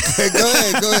anyway. Okay,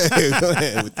 go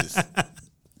ahead with this.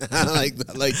 I like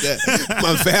that.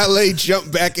 My valet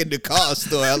jumped back in the car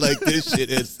store. I like this shit.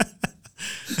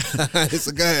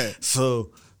 So go ahead. So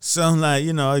I'm like,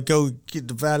 you know, I go get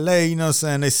the valet, you know what I'm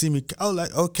saying? They see me,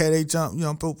 like, okay, they jump, you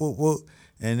know, whoop.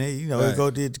 And they, you know, they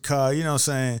go get the car, you know what I'm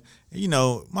saying? You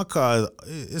know, my car,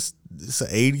 it's an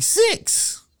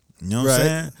 86. You know what I'm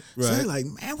saying? Right. So they're like,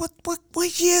 man,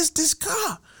 what year is this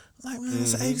car? I'm like, man,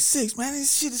 it's 86, man.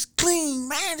 This shit is clean,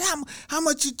 man. How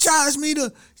much you charge me to, you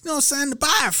know what I'm saying, to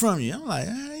buy it from you? I'm like,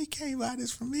 you can't buy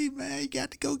this from me, man. You got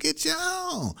to go get your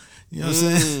own. You know what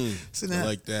I'm saying? So then, I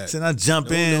like that. So then I jump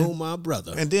in. Know my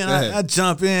brother. And then I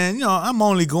jump in. You know, I'm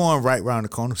only going right around the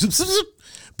corner.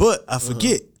 But I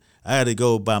forget. I had to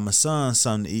go buy my son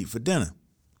something to eat for dinner.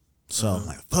 So I'm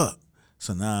like, fuck.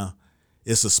 So now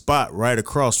it's a spot right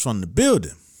across from the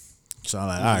building. So I'm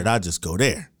like, all right, I'll just go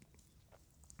there.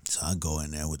 So I go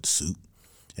in there with the suit.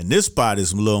 And this spot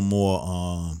is a little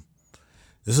more,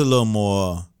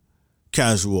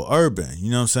 casual urban. You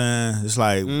know what I'm saying? It's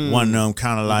like one of them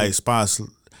kind of like spots.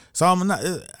 So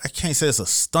I can't say it's a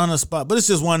stunner spot, but it's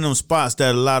just one of them spots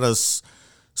that a lot of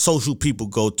social people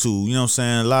go to. You know what I'm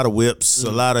saying? A lot of whips,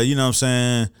 a lot of, you know what I'm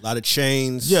saying? A lot of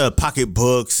chains. Yeah,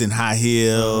 pocketbooks and high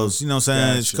heels. You know what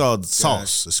I'm saying? It's called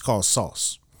Sauce. It's called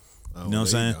Sauce. You know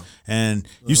what I'm saying? And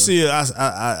you see,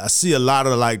 I see a lot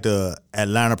of like the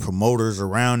Atlanta promoters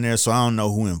around there, so I don't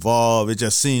know who involved. It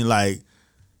just seemed like,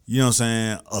 you know what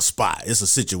I'm saying, a spot. It's a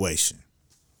situation.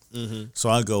 So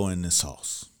I go in this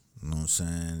house. You know what I'm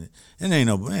saying? And ain't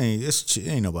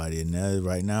nobody in there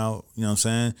right now. You know what I'm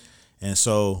saying? And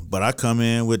so, but I come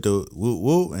in with the whoop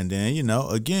whoop, and then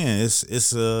again,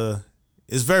 it's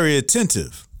very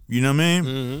attentive. You know what I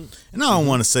mean? And I don't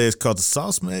want to say it's because of the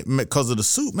sauce, because of the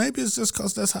soup. Maybe it's just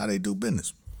because that's how they do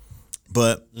business.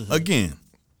 But again,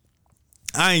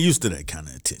 I ain't used to that kind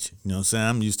of attention. You know what I'm saying?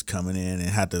 I'm used to coming in and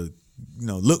have to,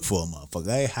 look for a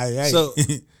motherfucker. Hey.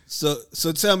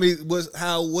 So tell me,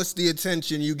 what's the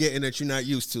attention you getting that you're not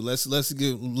used to? Let's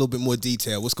get a little bit more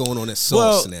detail. What's going on at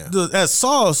sauce now? At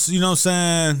sauce, you know what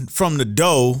I'm saying, from the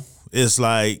dough, it's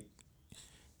like,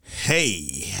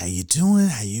 hey, how you doing?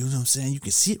 You know what I'm saying? You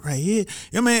can see it right here.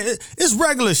 I mean, it's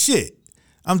regular shit.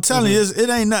 I'm telling you, it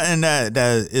ain't nothing that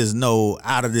is no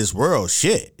out of this world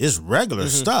shit. It's regular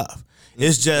stuff.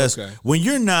 It's just when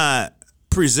you're not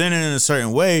presenting in a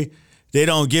certain way, they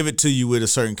don't give it to you with a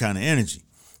certain kind of energy.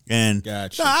 And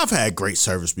gotcha. I've had great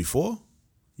service before.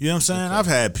 You know what I'm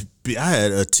saying? I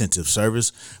had attentive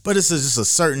service, but it's just a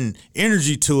certain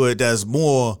energy to it that's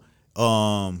more.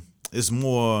 It's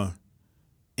more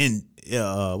in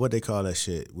what they call that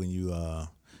shit when you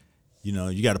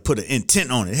you got to put an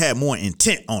intent on it. It had more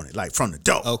intent on it, like from the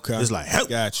dough. Okay, it's like, hey,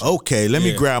 gotcha. Okay, let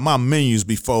me grab my menus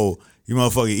before you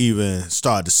motherfucker even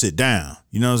start to sit down.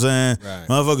 You know what I'm saying? Right.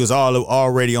 Motherfuckers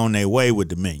already on their way with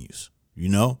the menus.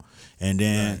 And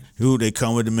then they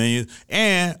come with the menus.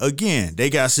 And again, they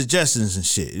got suggestions and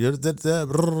shit.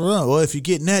 Well, if you're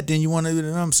getting that, then you want to, you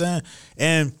know what I'm saying?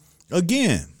 And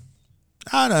again,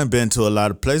 I done been to a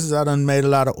lot of places. I done made a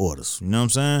lot of orders. You know what I'm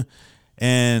saying?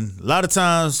 And a lot of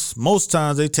times, most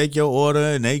times, they take your order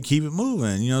and they keep it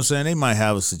moving. You know what I'm saying? They might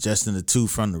have a suggestion or two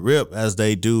from the rip, as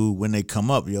they do when they come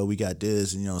up. We got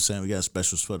this, and you know what I'm saying? We got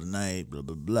specials for the night, blah,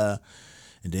 blah, blah.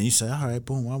 And then you say, all right,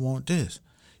 boom, I want this,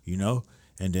 And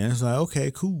then it's like, okay,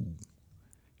 cool,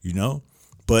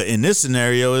 But in this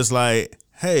scenario, it's like,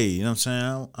 hey, you know what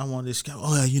I'm saying? I want this guy.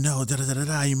 Oh,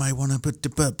 da-da-da-da-da. You might want to put the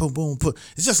boom, boom, put.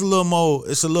 It's just a little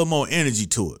more energy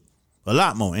to it. A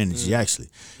lot more energy, actually.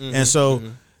 And so,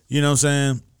 you know what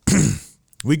I'm saying?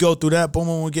 We go through that, boom,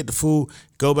 boom, we get the food,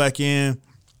 go back in.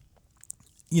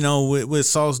 With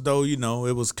sauce dough,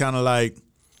 it was kind of like,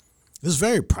 it was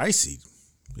very pricey.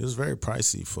 It was very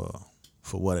pricey for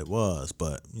what it was,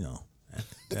 but,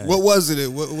 what was it?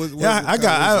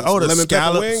 I ordered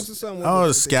scallops. Wings or something? I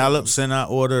ordered scallops and I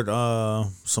ordered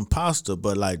some pasta,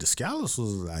 but like the scallops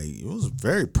was like, it was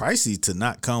very pricey to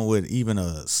not come with even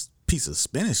a piece of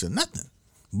spinach or nothing.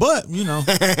 But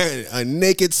a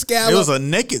naked scallop. It was a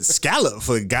naked scallop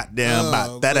for goddamn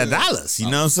about $30. You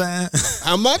know what I'm saying?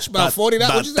 How much? About $40?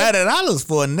 About $30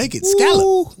 for a naked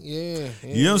scallop. Yeah.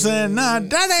 You know what I'm saying? Nah,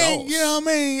 that ain't. Sauce. You know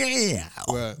what I mean? Yeah.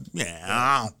 Right.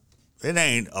 Yeah. It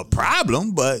ain't a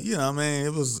problem, but you know what I mean,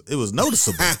 it was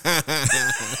noticeable.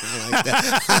 I like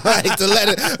that. I like to let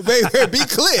it be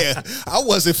clear. I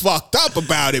wasn't fucked up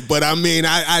about it, but I mean,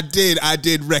 I did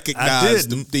recognize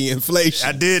the inflation.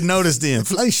 I did notice the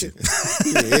inflation.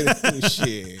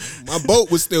 Shit, my boat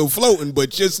was still floating,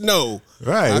 but just know,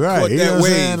 right. Caught you that know what I'm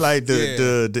wave. saying? Like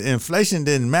the inflation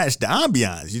didn't match the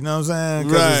ambiance. You know what I'm saying?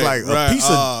 Because it's like a piece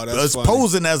of it's funny.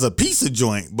 posing as a pizza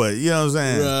joint, but you know what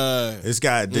I'm saying? Right. It's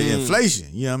got the inflation.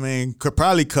 You know what I mean?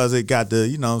 Probably because it got the,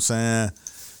 you know what I'm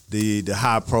saying, the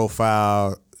high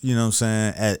profile, you know what I'm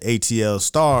saying, at ATL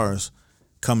stars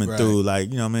coming through, like,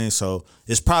 you know what I mean? So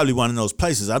it's probably one of those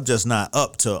places. I'm just not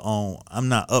up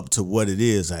to what it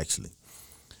is actually.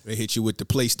 They hit you with the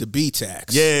place to be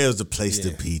tax. Yeah, it was the place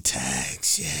to be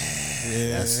tax.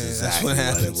 Yeah, that's exactly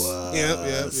what it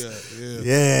was. Yep.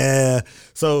 Yeah.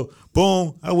 So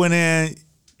boom, I went in.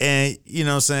 And, you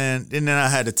know what I'm saying, and then I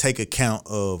had to take account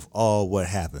of all what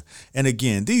happened. And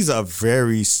again, these are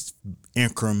very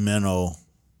incremental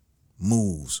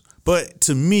moves. But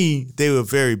to me, they were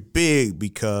very big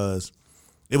because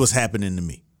it was happening to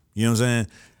me. You know what I'm saying?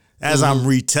 As I'm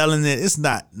retelling it, it's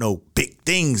not no big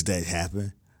things that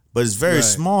happen, but it's very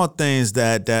small things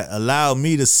that allow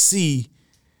me to see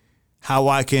how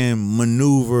I can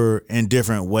maneuver in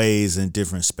different ways in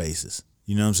different spaces.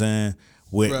 You know what I'm saying?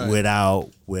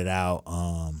 Without you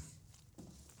know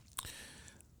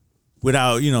what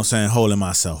I'm saying, holding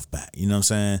myself back. You know what I'm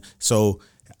saying? So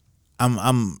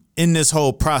I'm in this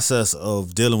whole process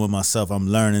of dealing with myself. I'm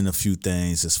learning a few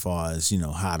things as far as,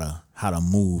 how to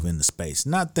move in the space.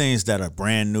 Not things that are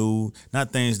brand new,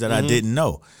 not things that I didn't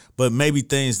know, but maybe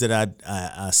things that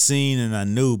I seen and I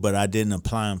knew, but I didn't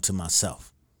apply them to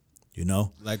myself.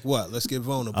 Like what? Let's get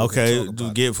vulnerable. Okay,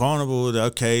 to get vulnerable.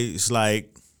 Okay, it's like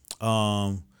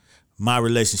my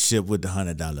relationship with the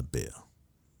 $100 bill.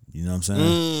 You know what I'm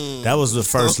saying? That was the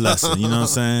first lesson. You know what I'm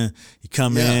saying? You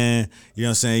come in, you know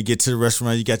what I'm saying? You get to the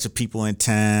restaurant, you got your people in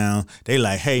town. They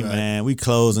like, hey, man, we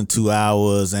close in 2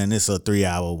 hours and it's a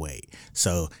 3-hour wait.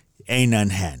 So ain't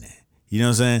nothing happening. You know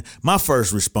what I'm saying? My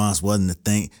first response wasn't to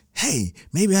think, hey,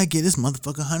 maybe I get this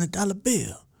motherfucker $100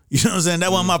 bill. You know what I'm saying?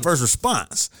 That wasn't my first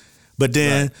response. But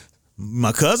then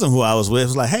my cousin who I was with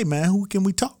was like, hey, man, who can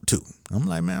we talk to? I'm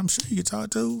like, man, I'm sure you can talk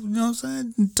to, you know what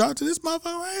I'm saying? Talk to this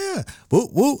motherfucker right here.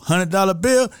 Whoop, whoop, $100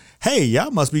 bill. Hey,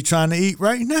 y'all must be trying to eat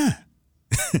right now.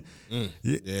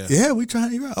 Yeah, we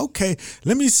trying to eat right. Okay,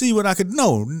 let me see what I could.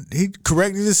 No, he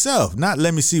corrected himself. Not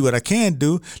let me see what I can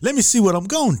do. Let me see what I'm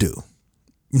going to do.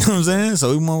 You know what I'm saying?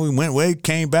 So when we went away,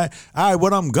 came back. All right,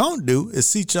 what I'm going to do is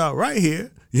seat y'all right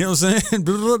here. You know what I'm saying?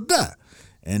 Blah, blah, blah.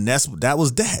 And that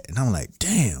was that. And I'm like,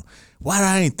 damn, why did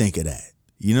I ain't think of that?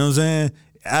 You know what I'm saying?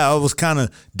 I was kind of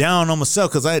down on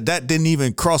myself because that didn't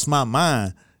even cross my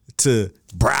mind to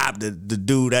bribe the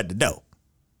dude at the door,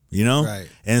 you know? Right.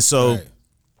 And so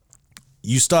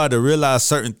you start to realize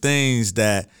certain things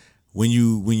that when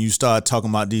you start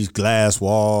talking about these glass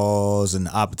walls and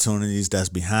the opportunities that's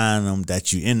behind them,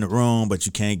 that you're in the room but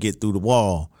you can't get through the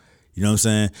wall, you know what I'm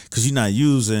saying? Because you're not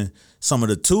using some of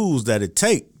the tools that it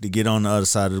take to get on the other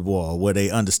side of the wall where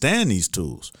they understand these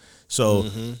tools. So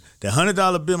the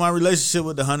 $100 bill, my relationship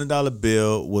with the $100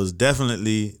 bill was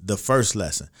definitely the first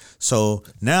lesson. So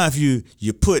now if you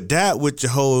put that with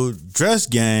your whole dress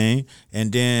game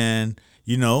and then,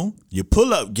 you know, your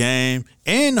pull-up game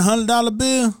and the $100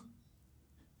 bill,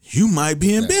 you might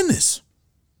be in business.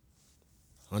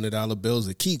 $100 bill's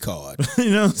a key card.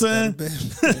 You know what I'm saying?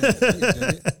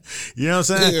 You know what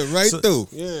I'm saying? Yeah, right through.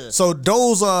 Yeah. So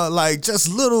those are like just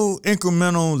little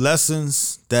incremental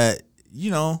lessons that,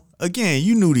 you know, again,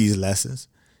 you knew these lessons.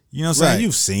 You know what I'm saying?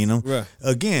 You've seen them. Right.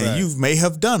 Again, you may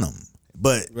have done them.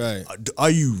 But are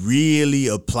you really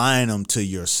applying them to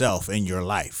yourself and your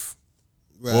life?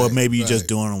 Right. Or maybe you're just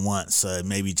doing them once,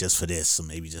 maybe just for this or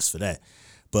maybe just for that.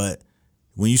 But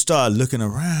when you start looking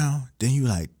around, then you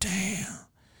like, damn,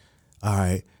 all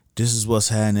right, this is what's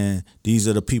happening. These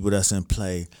are the people that's in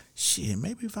play. Shit,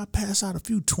 maybe if I pass out a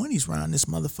few 20s around this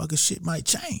motherfucker, shit might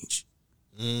change.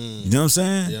 You know what I'm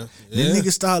saying? Yeah. Then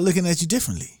niggas start looking at you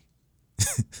differently.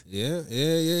 Yeah.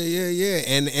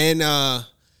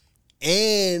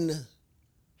 And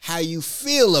how you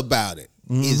feel about it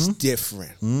is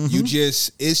different.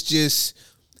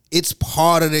 It's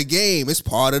part of the game. It's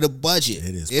part of the budget.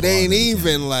 It ain't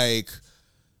even like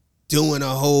doing a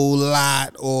whole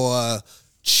lot or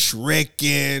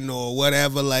tricking or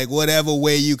whatever, like whatever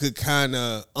way you could kind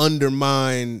of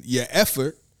undermine your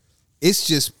effort. It's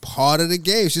just part of the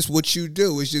game. It's just what you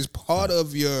do. It's just part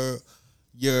of your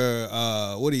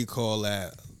what do you call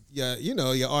that? Your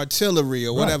artillery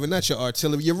or whatever. Not your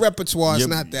artillery. Your repertoire is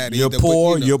not that your either.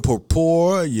 Pour, your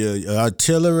purport, your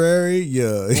artillery,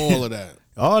 your all of that.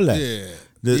 All that.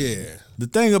 The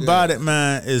thing about it,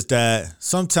 man, is that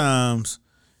sometimes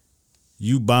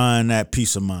you buying that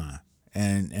peace of mind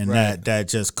and that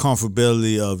just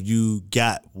comfortability of you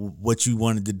got what you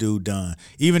wanted to do done.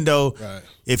 Even though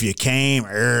if you came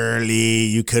early,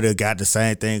 you could have got the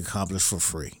same thing accomplished for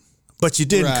free. But you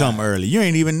didn't come early. You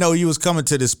ain't even know you was coming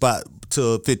to this spot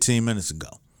till 15 minutes ago.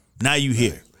 Now you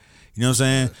here. You know what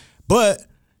I'm saying? But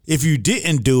if you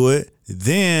didn't do it,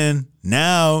 then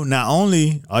now not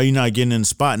only are you not getting in the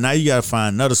spot, now you got to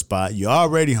find another spot. You're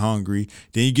already hungry.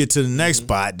 Then you get to the next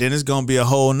spot. Then it's going to be a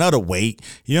whole nother wait.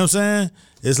 You know what I'm saying?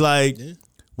 It's like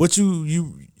what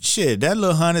you shit, that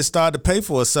little 100 started to pay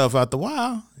for itself after a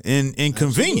while in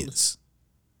convenience.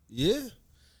 Yeah.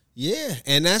 Yeah.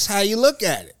 And that's how you look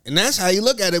at it. And that's how you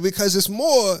look at it because it's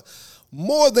more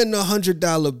than the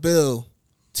 $100 bill.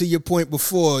 To your point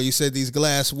before, you said these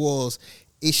glass walls,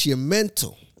 it's your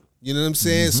mental. You know what I'm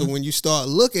saying? So when you start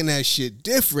looking at shit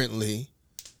differently,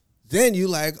 then you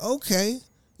like, okay.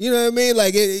 You know what I mean?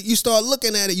 Like you start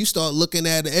looking at it, you start looking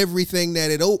at everything that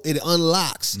it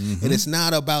unlocks. And it's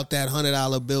not about that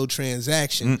 $100 bill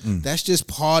transaction. That's just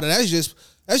part of that's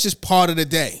just part of the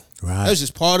day. Right. That's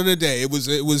just part of the day. It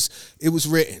was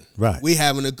written. Right. We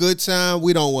having a good time.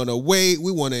 We don't want to wait.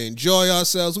 We want to enjoy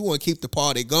ourselves. We want to keep the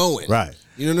party going. Right.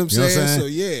 You know what I'm saying? So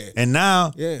yeah. And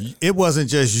now it wasn't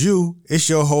just you, it's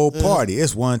your whole party.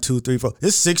 It's 1, 2, 3, 4.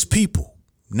 It's 6 people.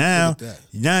 Now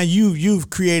you've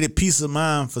created peace of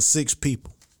mind for 6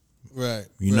 people. Right.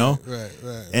 You know? Right.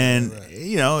 And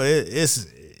you know,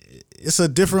 it's a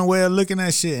different way of looking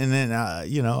at shit. And then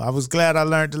I was glad I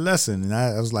learned the lesson. And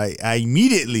I was like, I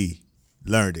immediately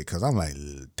learned it because I'm like,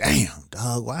 damn,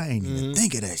 dog, why I ain't even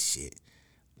think of that shit?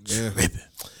 Yeah. Tripping.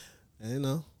 You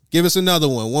know. Give us another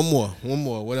one. One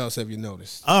more. What else have you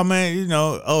noticed? Oh man,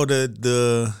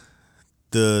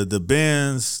 the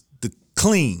Benz, the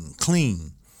clean.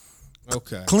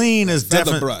 Okay. Clean is Feather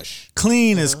definitely brush.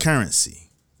 Clean is currency.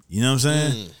 You know what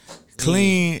I'm saying?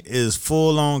 Clean is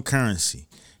full on currency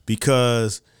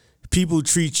because people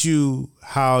treat you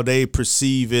how they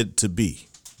perceive it to be.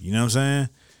 You know what I'm saying?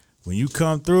 When you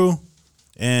come through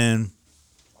and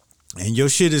your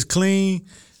shit is clean,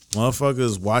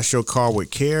 motherfuckers wash your car with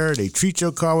care. They treat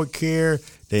your car with care.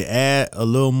 They add a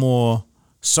little more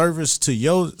service to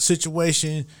your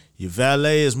situation. Your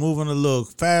valet is moving a little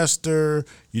faster.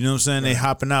 You know what I'm saying? They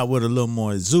hopping out with a little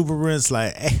more exuberance.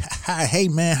 Like, hey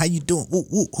man, how you doing?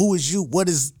 Who is you? What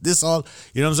is this all?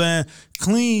 You know what I'm saying?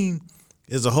 Clean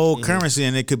is a whole currency,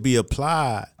 and it could be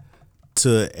applied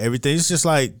to everything. It's just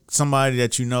like somebody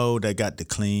that you know that got the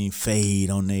clean fade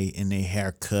on their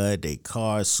haircut. Their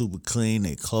car is super clean.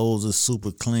 Their clothes are super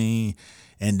clean,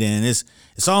 and then it's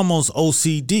almost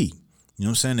OCD. You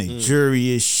know what I'm saying? Their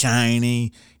jewelry is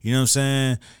shiny. You know what I'm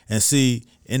saying? And see,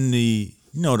 in the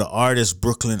the artist,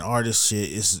 Brooklyn artist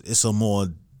shit, it's a more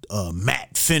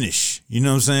matte finish. You know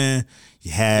what I'm saying?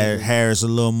 Your hair is a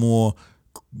little more,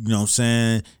 you know what I'm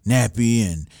saying,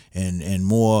 nappy and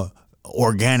more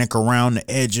organic around the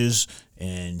edges.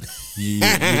 And you know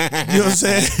what I'm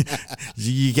saying?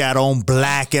 You got on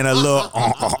black and a little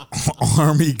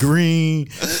army green.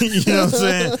 You know what I'm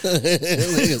saying? Like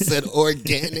I said,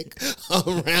 organic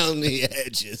around the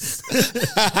edges.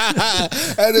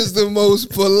 That is the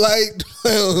most polite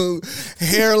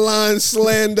hairline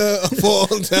slander of all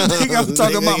time. I'm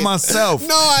talking about myself.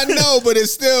 No, I know, but it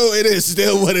is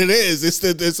still what it is.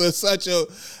 It's such a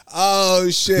oh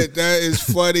shit. That is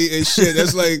funny as shit.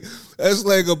 That's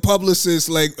like a publicist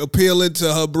like appealing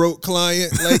to her broke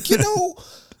client. Like, you know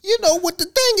what the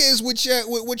thing is with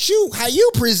you, how you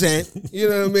present. You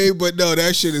know what I mean? But no,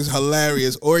 that shit is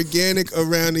hilarious. Organic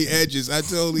around the edges. I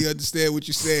totally understand what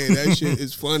you're saying. That shit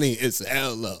is funny as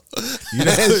hell though.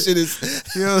 That shit is.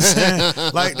 You know what I'm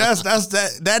saying? Like that's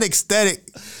that aesthetic.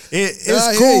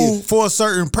 It's cool for a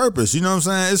certain purpose. You know what I'm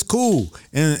saying? It's cool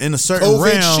in a certain COVID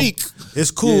realm. chic.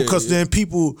 It's cool because then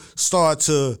people start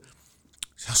to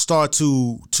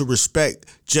respect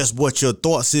just what your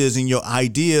thoughts is and your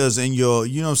ideas and your,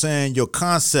 you know what I'm saying, your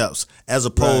concepts, as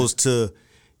opposed to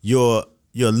your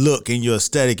look and your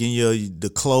aesthetic and the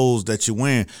clothes that you're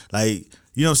wearing. Like,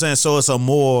 you know what I'm saying? So it's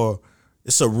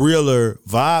a realer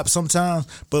vibe sometimes.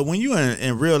 But when you're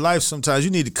in real life, sometimes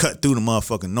you need to cut through the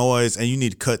motherfucking noise and you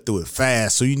need to cut through it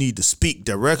fast. So you need to speak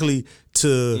directly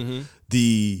to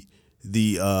the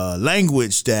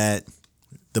language that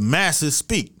the masses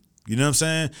speak. You know what I'm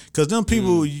saying? Because them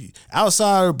people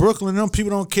outside of Brooklyn, them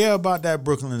people don't care about that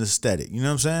Brooklyn aesthetic. You know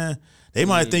what I'm saying? They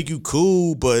might think you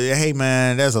cool, but hey,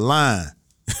 man, there's a line.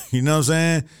 You know what I'm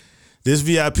saying? This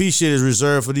VIP shit is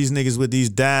reserved for these niggas with these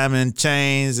diamond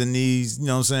chains and these, you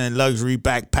know what I'm saying, luxury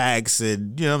backpacks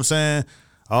and, you know what I'm saying?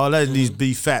 All that these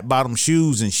big fat bottom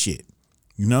shoes and shit.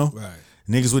 You know? Right.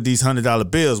 Niggas with these $100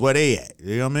 bills, where they at?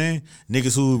 You know what I mean?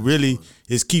 Niggas who really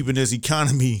is keeping this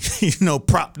economy,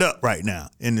 propped up right now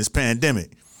in this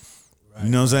pandemic. Right, you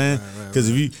know what I'm saying? Because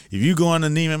if you go on the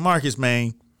Neiman Marcus,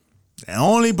 man, the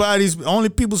only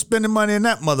people spending money in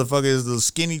that motherfucker is the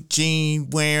skinny jean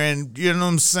wearing, you know what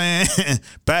I'm saying?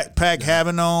 Backpack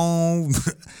having on.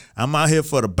 I'm out here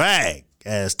for the bag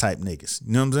ass type niggas.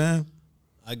 You know what I'm saying?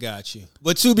 I got you.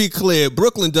 But to be clear,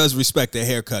 Brooklyn does respect the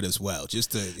haircut as well.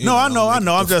 Just to I know.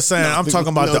 I'm just saying. I'm talking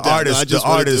about the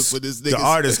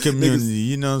artist community.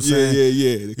 You know what I'm saying?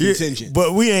 Yeah. The contingent.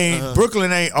 But we ain't.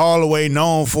 Brooklyn ain't all the way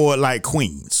known for it like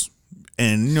Queens,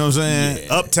 and you know what I'm saying.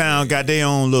 Yeah, Uptown got their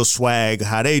own little swag,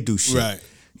 how they do shit. Right.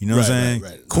 You know what I'm saying?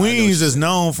 Right. Queens is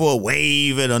known for a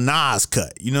wave and a Nas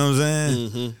cut. You know what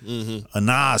I'm saying? A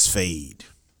Nas fade.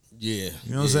 Yeah.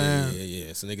 You know what I'm saying?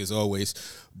 Yeah. So niggas always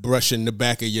brushing the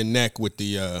back of your neck with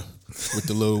the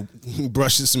little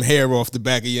brushing some hair off the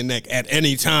back of your neck at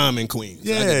any time in Queens.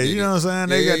 Yeah, you know what I'm saying?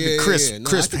 They got the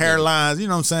crisp hairlines. You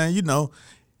know what I'm saying? You know,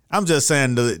 I'm just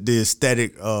saying the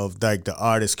aesthetic of like the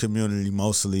artist community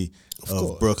mostly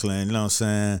of Brooklyn. You know what I'm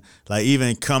saying? Like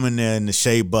even coming there in the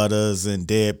Shea Butters and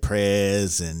Dead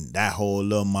Prez and that whole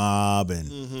little mob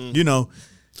and you know,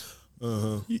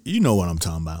 you know what I'm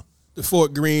talking about. The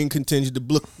Fort Greene contingent,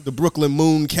 the Brooklyn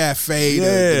Moon Cafe,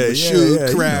 the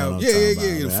Rashid crowd.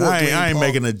 You know I ain't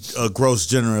making a gross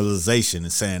generalization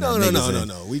and saying no.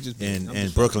 We just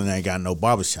and Brooklyn ain't got no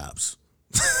barbershops.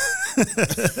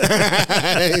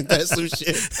 Ain't that some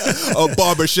shit? A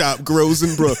barbershop grows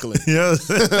in Brooklyn. Yeah.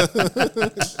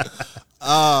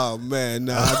 Oh man,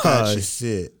 I got you.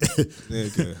 Shit.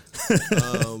 Nigga.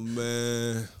 Oh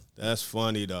man, that's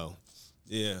funny though.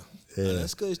 Yeah. Yeah.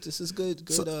 That's good. This is good.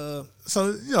 Good.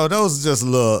 So those are just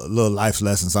little life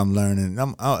lessons I'm learning.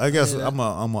 I guess I'm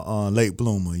a late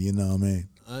bloomer. You know what I mean?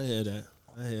 I hear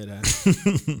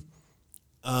that.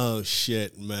 Oh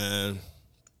shit, man.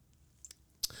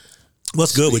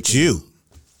 What's good with you?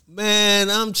 Man,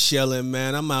 I'm chilling,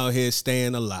 man. I'm out here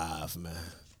staying alive, man.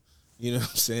 You know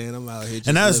what I'm saying? I'm out here just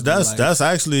And living life. that's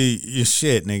actually your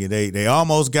shit, nigga. They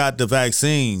almost got the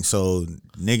vaccine, so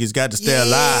niggas got to stay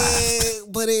alive.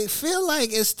 But it feel like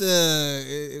it's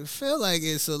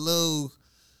a little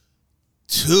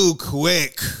too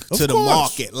quick to the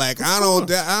market. Like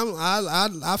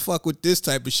I fuck with this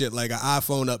type of shit like an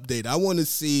iPhone update. I want to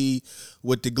see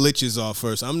what the glitches are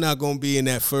first. I'm not gonna be in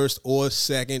that first or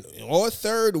second or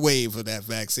third wave of that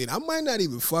vaccine. I might not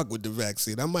even fuck with the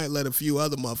vaccine. I might let a few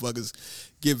other motherfuckers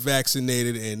get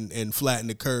vaccinated and flatten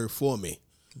the curve for me.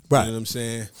 Right. You know what I'm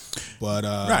saying? But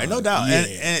right, no doubt. yeah.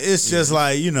 And it's just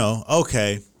like,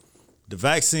 okay, the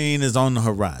vaccine is on the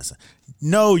horizon.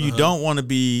 No, you don't want to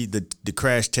be the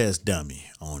crash test dummy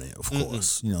on it, of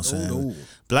course. You know what I'm saying? No.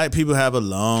 Black people have a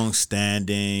long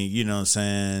standing, you know what I'm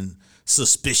saying,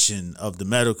 suspicion of the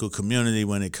medical community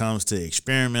when it comes to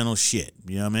experimental shit.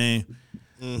 You know what I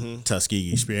mean?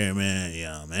 Tuskegee experiment, you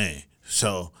know what I mean?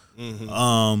 So,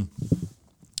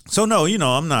 so no,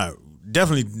 I'm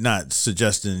definitely not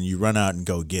suggesting you run out and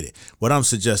go get it. What I'm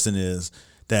suggesting is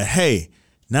that, hey,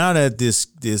 now that this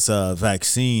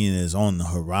vaccine is on the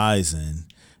horizon,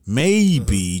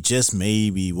 maybe, just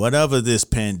maybe, whatever this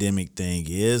pandemic thing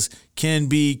is, can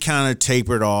be kind of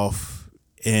tapered off.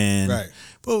 And,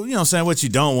 well, you know what I'm saying? What you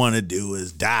don't want to do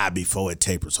is die before it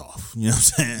tapers off. You know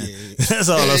what I'm saying? Yeah. That's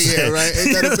all I'm saying. Yeah, right.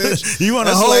 Ain't that a bitch? You want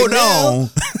to hold on.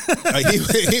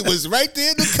 He was right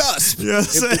there in the cusp. You know what I'm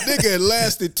if saying? the nigga had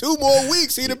lasted 2 more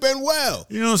weeks, he'd have been well.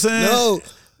 You know what I'm saying? No,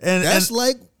 and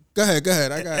like, go ahead.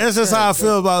 That's just how I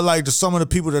feel about like some of the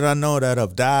people that I know that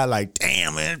have died. Like,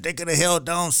 damn, man, they could have held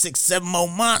on 6-7 more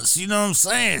months. You know what I'm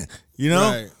saying? You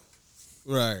know,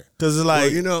 right. Because it's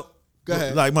like, go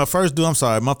ahead. Like my first dude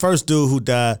who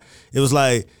died, it was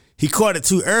like he caught it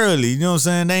too early. You know what I'm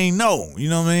saying? They ain't know. You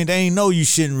know what I mean? They ain't know you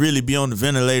shouldn't really be on the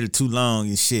ventilator too long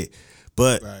and shit.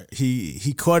 But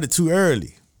he caught it too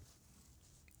early.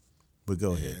 But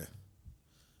go ahead.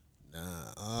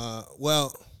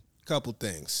 Well, couple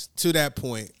things to that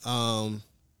point.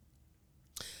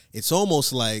 It's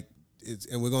almost like,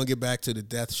 and we're gonna get back to the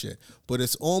death shit, but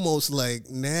it's almost like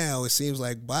now it seems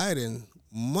like Biden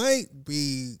might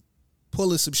be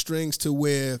pulling some strings to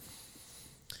where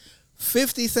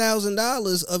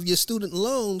 $50,000 of your student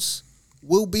loans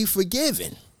will be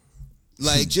forgiven,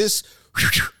 like just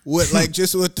with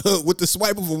the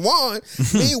swipe of a wand.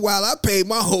 Meanwhile, I paid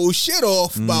my whole shit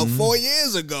off about 4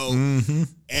 years ago,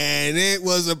 and it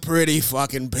was a pretty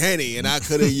fucking penny, and I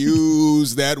could have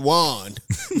used that wand.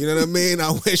 You know what I mean?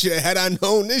 I wish had I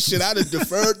known this shit, I'd have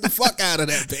deferred the fuck out of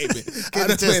that baby. I'd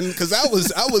have been, because I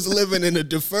was living in a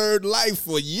deferred life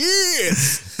for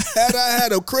years. Had I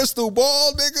had a crystal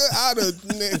ball, nigga, I'd have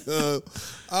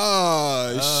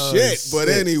shit. But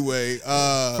anyway,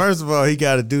 first of all, he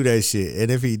got to do that shit,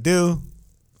 and if he do,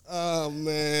 oh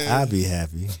man, I'd be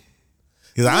happy.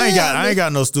 Cause I ain't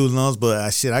got no student loans, but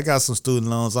I got some student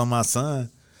loans on my son.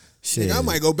 Shit, nigga, I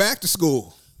might go back to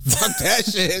school. Fuck that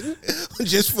shit.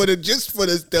 Just for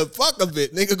the fuck of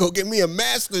it, nigga, go get me a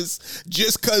master's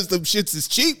just cause them shits is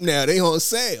cheap now. They on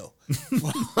sale.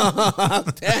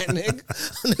 Fuck that, nigga.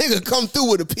 Nigga come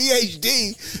through with a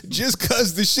PhD just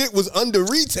cause the shit was under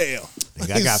retail.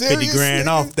 Nigga, I got 50 grand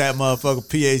off that motherfucker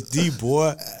PhD,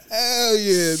 boy. Hell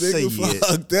yeah, nigga.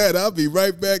 Fuck that. I'll be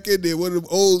right back in there. One of them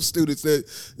old students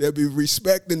that be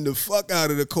respecting the fuck out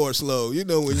of the course load. You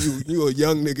know, when you a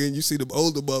young nigga and you see them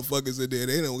older motherfuckers in there,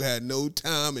 they don't have no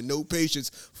time and no patience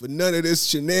for none of this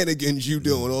shenanigans you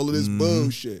doing, all of this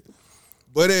bullshit.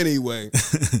 But anyway,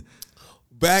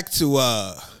 back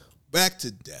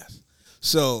to death.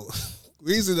 So,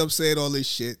 reason I'm saying all this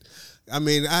shit, I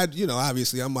mean,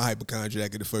 obviously I'm a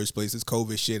hypochondriac in the first place. This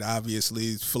COVID shit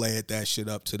obviously flared that shit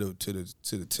up to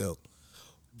the tilt.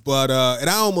 But and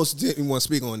I almost didn't want to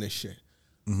speak on this shit.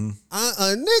 A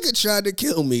nigga tried to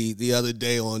kill me the other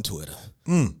day on Twitter.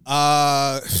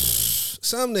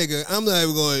 Some nigga, I'm not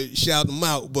even going to shout him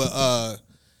out, but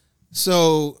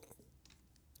so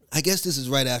I guess this is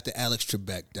right after Alex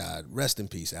Trebek died. Rest in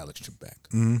peace, Alex Trebek.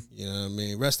 You know what I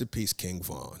mean? Rest in peace, King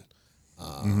Von.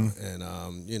 And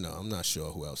I'm not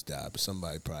sure who else died, but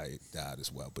somebody probably died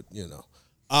as well. But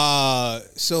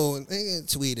so they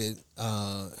tweeted.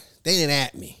 They didn't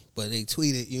at me, but they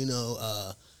tweeted.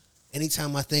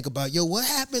 Anytime I think about what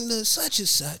happened to such and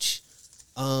such,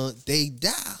 they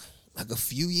die like a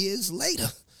few years later.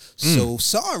 So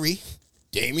sorry,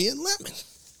 Damian Lemon.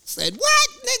 Said, what,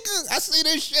 nigga? I see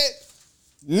this shit.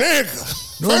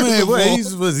 Nigga. No,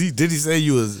 man, did he say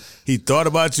he thought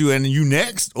about you and you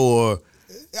next, or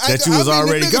that you was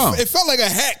already gone? It felt like a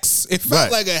hex. It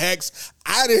felt like a hex.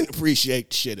 I didn't appreciate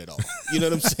the shit at all. You know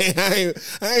what I'm saying?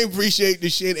 I ain't appreciate the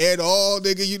shit at all,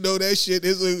 nigga. You know that shit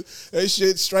that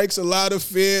shit strikes a lot of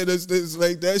fear. There's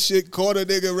like that shit caught a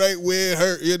nigga right where it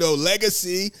hurt. You know,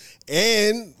 legacy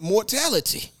and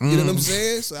mortality. You know what I'm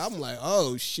saying? So I'm like,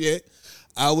 oh shit.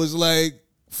 I was like,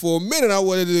 for a minute I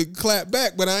wanted to clap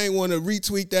back, but I ain't want to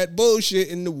retweet that bullshit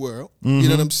in the world. You know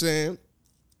what I'm saying?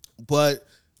 But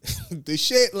the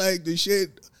shit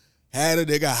had a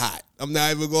nigga hot. I'm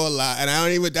not even gonna lie.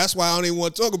 And that's why I don't even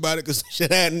want to talk about it, because the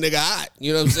shit had a nigga hot.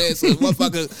 You know what I'm saying? So the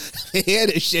motherfucker hear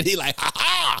this shit, he like, ha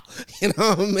ha. You know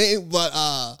what I mean? But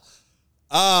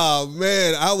oh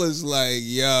man, I was like,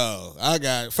 yo,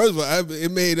 first of all,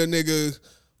 it made a nigga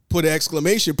put an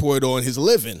exclamation point on his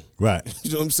living. Right.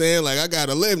 You know what I'm saying? Like, I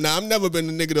gotta live. Now, I've never been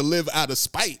a nigga to live out of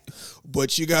spite,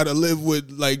 but you gotta live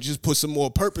with, like, just put some more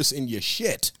purpose in your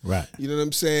shit. Right. You know what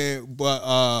I'm saying? But,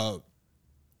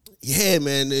 yeah,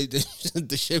 man,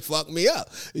 the shit fucked me up.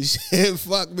 The shit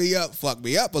fucked me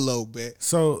up a little bit.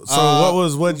 So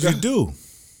what did you do?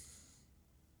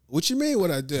 What you mean what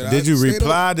I did? Did you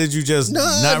reply? Did you just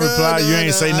not reply? You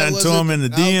ain't say nothing to him in the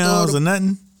DMs or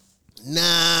nothing? Nah,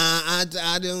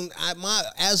 I don't.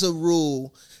 As a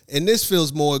rule, and this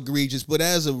feels more egregious, but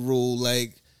as a rule,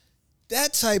 like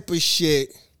that type of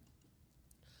shit,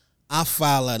 I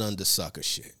file that under sucker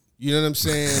shit. You know what I'm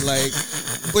saying? Like,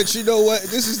 but you know what?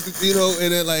 This is, you know,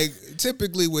 and then like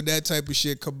typically when that type of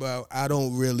shit come out, I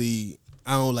don't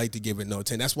like to give it no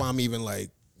attention. That's why I'm even like,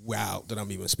 wow, that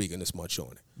I'm even speaking this much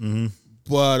on it. Mm-hmm.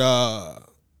 But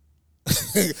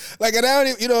like, and I don't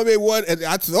even, you know what I mean?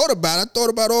 I thought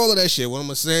about all of that shit. What I'm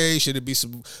gonna say? Should it be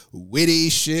some witty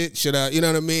shit? Should I, you know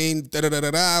what I mean?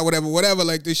 Whatever.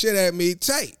 Like, the shit had me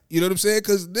tight. You know what I'm saying?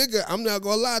 Because, nigga, I'm not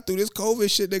gonna lie, through this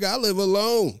COVID shit, nigga, I live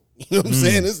alone. You know what I'm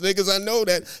saying? There's niggas I know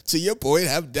that, to your point,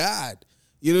 have died.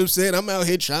 You know what I'm saying? I'm out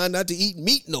here trying not to eat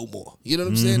meat no more. You know what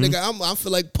I'm saying? Nigga, I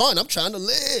feel like Pun. I'm trying to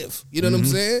live. You know what I'm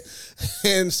saying?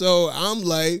 And so I'm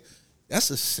like, that's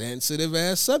a sensitive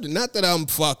ass subject. Not that I'm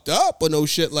fucked up or no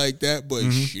shit like that, but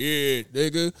shit,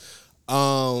 nigga.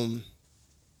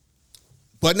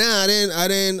 But nah, I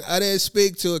didn't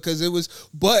speak to it because it was.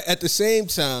 But at the same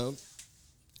time,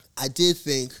 I did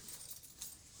think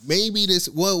maybe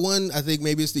I think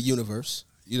maybe it's the universe.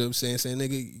 You know what I'm saying? Saying,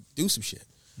 nigga, do some shit.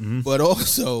 Mm-hmm. But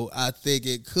also, I think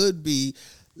it could be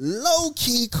low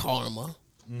key karma.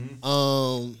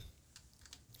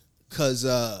 Because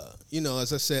you know,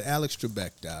 as I said, Alex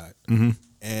Trebek died,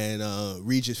 and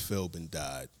Regis Philbin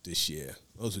died this year.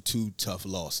 Those are two tough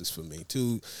losses for me.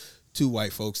 Two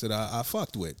white folks that I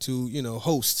fucked with. Two, you know,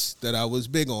 hosts that I was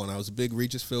big on. I was a big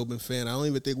Regis Philbin fan. I don't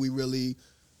even think we really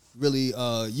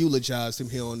eulogized him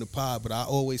here on the pod, but I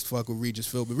always fuck with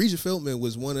Regis Philbin. Regis Philbin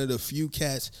was one of the few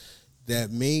cats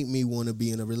that made me want to be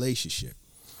in a relationship,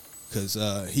 because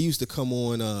he used to come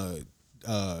on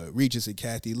Regis and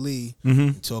Kathy Lee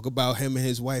and talk about him and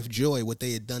his wife Joy, what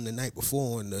they had done the night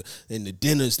before, and the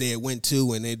dinners they had went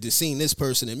to, and they'd seen this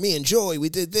person, and me and Joy, we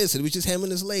did this, and it was just him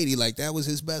and this lady. Like, that was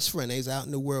his best friend. They's out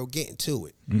in the world getting to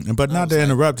it. But not to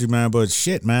interrupt you, man, but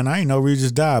shit, man, I ain't know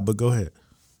Regis died, but go ahead.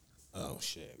 Oh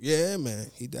shit, yeah,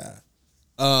 man, he died.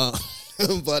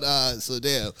 But so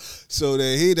then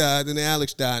he died, and then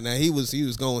Alex died. Now he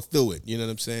was going through it. You know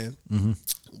what I'm saying? Mm-hmm.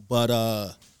 But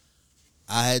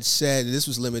I had said, this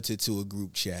was limited to a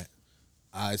group chat.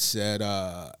 I said,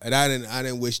 and I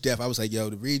didn't wish death. I was like, yo,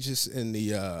 the Regis and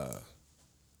the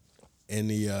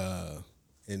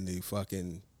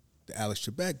fucking the Alex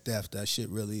Trebek death, that shit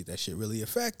really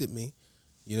affected me.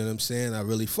 You know what I'm saying? I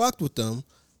really fucked with them.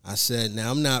 I said,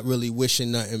 now I'm not really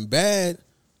wishing nothing bad.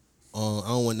 I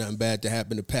don't want nothing bad to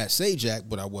happen to Pat Sajak,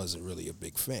 but I wasn't really a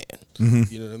big fan.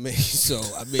 You know what I mean? So,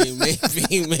 I mean,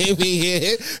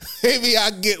 maybe I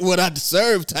get what I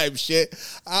deserve type shit.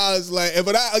 I was like,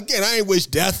 but I ain't wish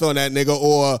death on that nigga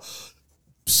or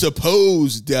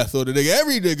supposed death on the nigga.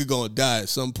 Every nigga gonna die at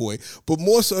some point. But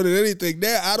more so than anything,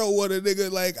 I don't want a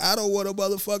nigga, like, I don't want a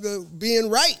motherfucker being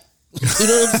right. You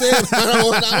know what I'm saying? I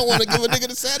don't want to give a nigga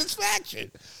the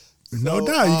satisfaction. No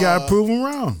doubt. You gotta prove him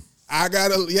wrong.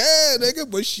 Nigga,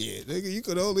 but shit, nigga, you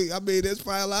could only, I mean, there's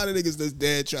probably a lot of niggas that's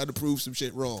dead trying to prove some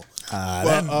shit wrong.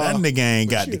 That nigga ain't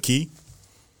got the key.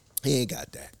 He ain't got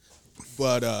that.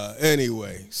 But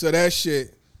anyway, so that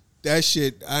shit,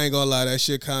 I ain't gonna lie, that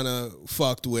shit kind of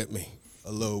fucked with me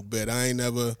a little bit. I ain't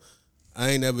never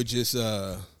just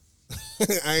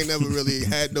I ain't never really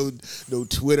had no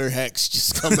Twitter hacks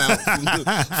just come out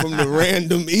from the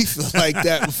random ether like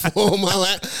that before in my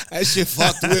life. That shit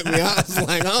fucked with me. I was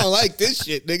like, I don't like this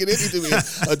shit, nigga. There needs to be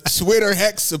a Twitter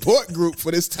hack support group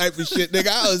for this type of shit, nigga.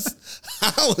 I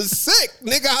was sick,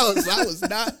 nigga.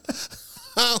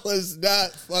 I was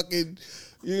not fucking,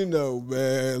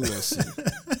 man. Listen.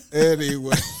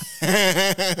 Anyway.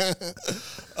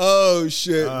 Oh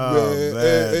shit,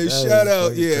 man. And shout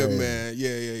out, yeah, crazy. Man.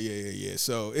 Yeah.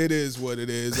 So it is what it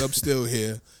is. I'm still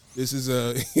here. This is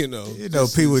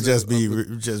people just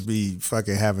be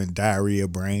fucking having diarrhea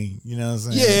brain. You know what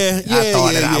I'm saying? Yeah. I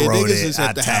thought that I wrote Niggas it.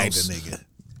 I tagged the nigga.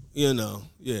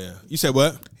 Yeah. You said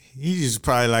what? He just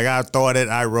probably like, I thought it,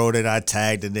 I wrote it, I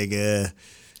tagged the nigga.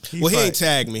 He ain't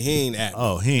tagged me. He ain't at me.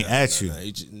 Oh, he ain't at you.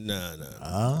 No.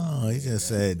 Oh, he just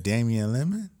said Damian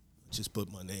Lemon? Just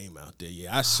put my name out there.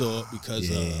 Yeah, I saw it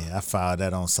because I filed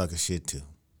that on sucker shit too.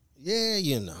 Yeah,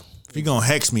 If you gonna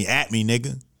hex me, at me,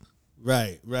 nigga.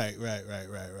 Right.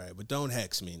 But don't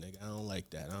hex me, nigga. I don't like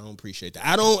that. I don't appreciate that.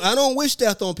 I don't wish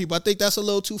death on people. I think that's a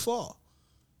little too far.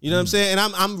 You know what I'm saying?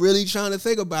 And I'm really trying to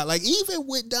think about, like, even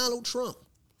with Donald Trump,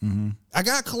 I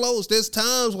got close. There's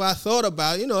times where I thought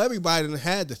about, everybody done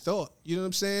had the thought. You know what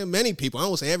I'm saying? Many people, I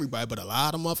won't say everybody, but a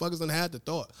lot of motherfuckers done had the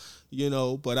thought.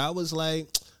 But I was like,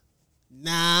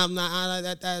 nah, I'm not.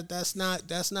 That's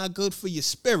not good for your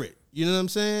spirit. You know what I'm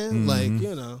saying? Like,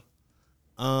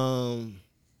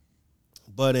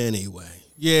 But anyway,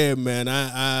 yeah, man.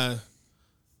 I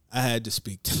had to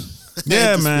speak to.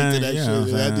 Man.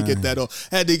 I had to get that off.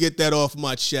 Had to get that off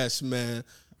my chest, man.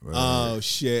 Right. Oh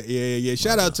shit, yeah.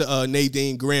 Shout out to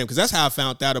Nadine Graham, because that's how I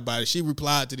found out about it. She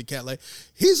replied to the cat like,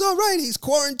 "He's all right. He's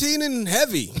quarantining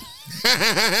heavy."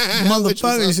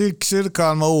 Motherfucker, she should have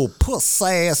called him old puss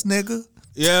ass nigga.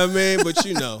 Yeah, man, but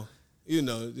it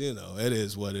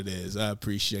is what it is. I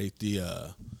appreciate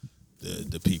the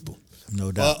people,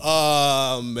 no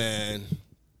doubt. Man.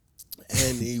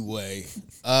 Anyway,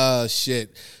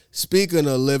 shit. Speaking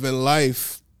of living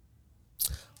life,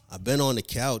 I've been on the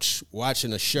couch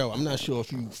watching a show. I'm not sure if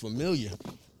you're familiar,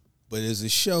 but there's a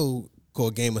show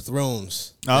called Game of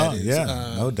Thrones. Oh,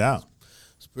 no doubt.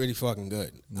 It's pretty fucking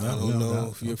good. I don't know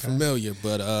if you're familiar,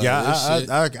 but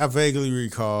I vaguely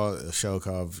recall a show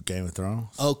called Game of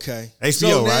Thrones. Okay.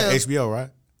 HBO, right? HBO, right?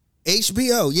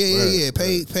 HBO, yeah.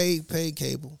 Paid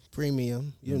cable,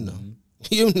 premium,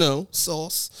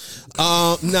 sauce.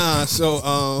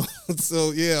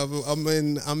 So yeah, I'm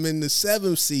in the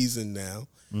 7th season now.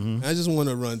 I just want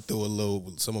to run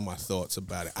through some of my thoughts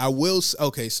about it. I will.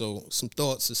 Okay, so some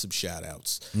thoughts and some shout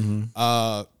outs.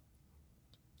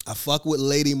 I fuck with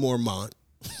Lady Mormont.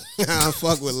 I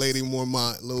fuck with Lady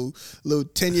Mormont, little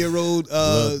 10-year-old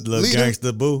little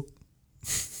gangster boo.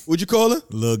 What'd you call her?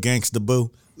 Little gangster boo.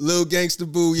 Little gangster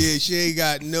boo. Yeah, she ain't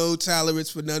got no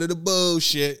tolerance for none of the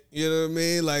bullshit. You know what I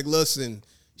mean? Like, listen,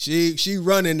 she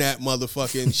running that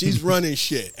motherfucking. She's running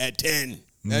shit at 10.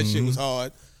 That shit was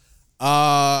hard.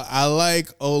 I like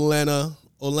Olenna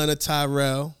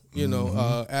Tyrell.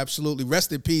 Absolutely.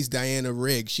 Rest in peace, Diana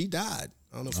Rigg. She died.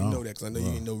 I don't know if you know that, because I know you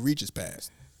didn't know Regis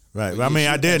passed. Right. But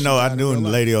I did know. I knew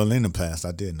Lady Olenna passed.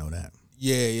 I did know that.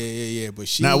 Yeah. But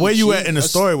she. Now, where you at in the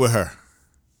story with her?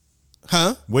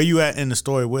 Huh? Where you at in the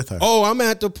story with her? Oh, I'm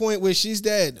at the point where she's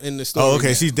dead in the story. Oh, okay.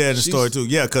 Now. She's dead in the story, too.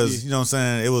 Yeah, because, you know what I'm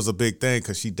saying? It was a big thing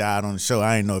because she died on the show.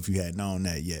 I didn't know if you had known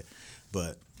that yet.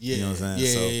 But. Yeah, you know what I'm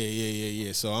saying?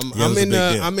 Yeah. So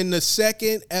I'm in the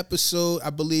second episode,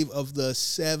 I believe, of the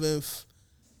 7th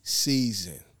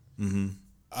season.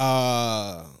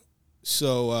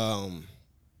 So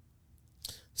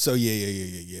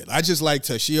yeah. I just liked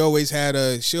her. She always had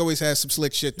some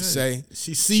slick shit to say.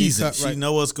 She's seasoned. She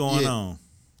know what's going on.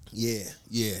 Yeah.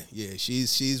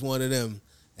 She's one of them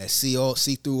that see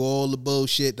through all the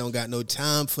bullshit. Don't got no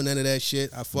time for none of that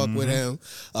shit. I fuck with him.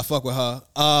 I fuck with her.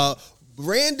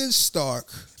 Brandon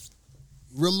Stark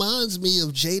reminds me of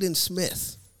Jaden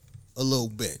Smith a little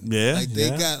bit. Yeah. Like they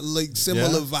got like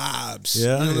similar vibes. You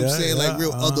know what I'm saying? Like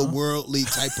real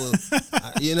otherworldly type of,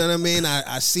 you know what I mean?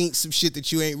 I seen some shit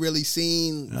that you ain't really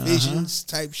seen, visions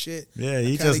type shit. Yeah,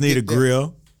 you just need a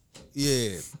grill.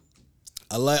 Yeah.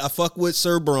 I fuck with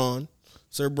Sir Braun.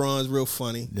 Sir Braun's real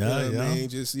funny. Yeah, you know what I mean?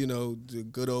 Just, the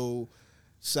good old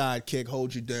sidekick,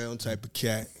 hold you down type of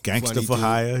cat. Gangster funny for dude.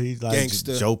 hire. He's like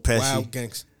Gangster, Joe Pesci. Wild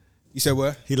gangster. You said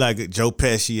what? He like Joe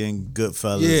Pesci and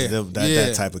Goodfellas.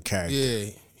 That type of character.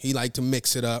 Yeah. He like to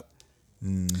mix it up.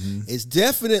 It's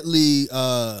definitely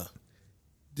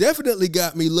definitely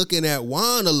got me looking at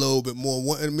wine a little bit more,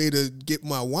 wanting me to get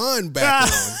my wine back on.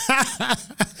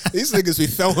 These niggas be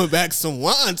throwing back some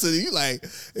wine to you, like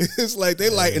it's like they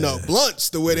lighting up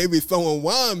blunts the way they be throwing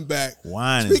wine back.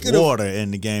 Wine is water in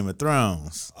the Game of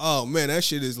Thrones. Oh man, that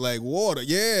shit is like water.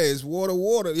 Yeah, it's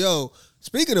water. Yo,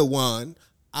 speaking of wine,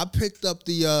 I picked up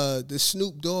the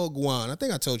Snoop Dogg wine. I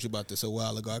think I told you about this a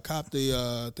while ago. I copped the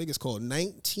I think it's called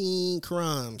 19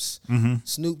 Crimes.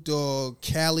 Snoop Dogg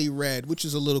Cali Red, which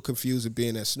is a little confusing,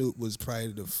 being that Snoop was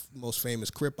probably the most famous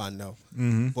Crip I know.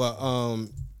 But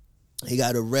he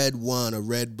got a red one, a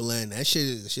red blend. That shit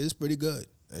is pretty good.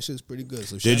 That shit's pretty good.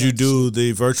 So did you do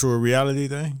the virtual reality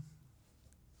thing?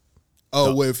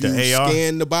 Oh, where if you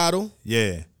scan the bottle?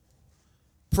 Yeah.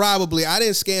 Probably. I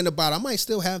didn't scan the bottle. I might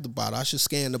still have the bottle. I should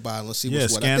scan the bottle and see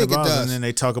what's what. Scan I think the bottle, it does. and then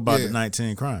they talk about the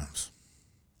 19 crimes.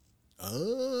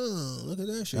 Oh, look at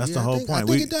that shit. That's the whole point. I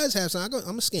think it does have some. I'm going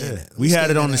to scan that. We had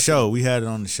it on the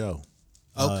show.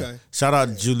 Okay. Shout out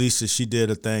to Julissa. She did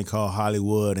a thing called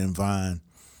Hollywood and Vine,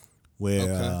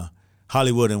 where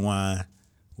Hollywood and Wine,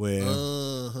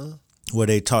 where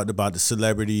they talked about the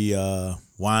celebrity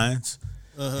wines.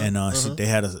 And they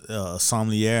had a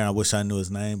sommelier, and I wish I knew his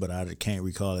name, but I can't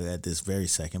recall it at this very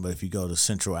second. But if you go to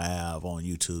Central Ave on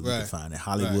YouTube, you can find it,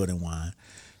 Hollywood and Wine.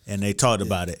 And they talked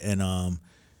about it. And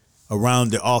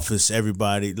around the office,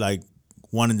 everybody, like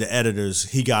one of the editors,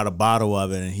 he got a bottle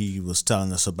of it, and he was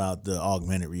telling us about the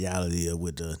augmented reality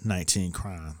with the 19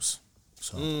 crimes.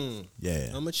 So, yeah.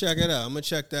 I'm going to check it out. I'm going to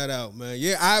check that out, man.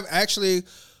 Yeah, I've actually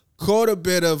caught a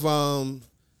bit of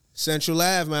Central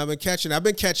Ave, man. I've been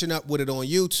catching up with it on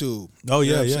YouTube. Oh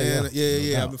yeah,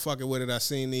 yeah. I've been fucking with it. I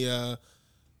seen the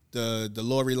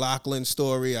Lori Loughlin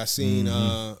story. I seen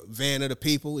Van of the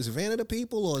People. Is it Van of the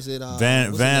People or is it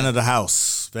Van of the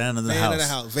House? Van of the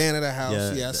House. Van of the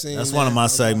House. Yeah, I seen that's one of my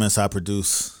segments I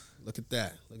produce. Look at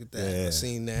that. Yeah. I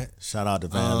seen that. Shout out to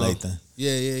Van Lathan.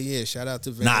 Yeah. Shout out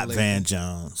to Van. Not Lathan. Van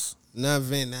Jones. Not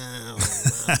Van. I'm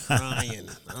crying.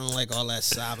 I don't like all that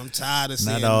sob. I'm tired of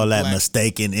seeing not all that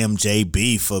mistaken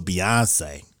MJB for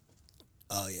Beyonce.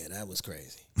 Oh yeah, that was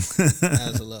crazy. That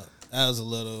was a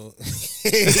little.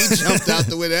 He jumped out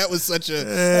the way. That was such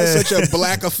a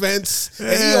black offense.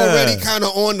 And he already kind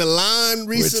of on the line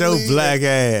recently. With your black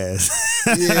ass.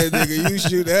 Yeah, nigga, you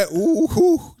shoot that.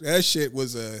 Ooh, that shit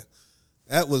was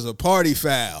a party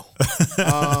foul.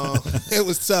 It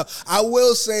was tough. I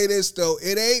will say this though,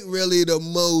 it ain't really the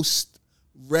most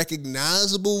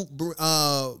recognizable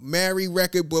Mary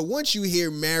record, but once you hear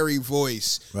Mary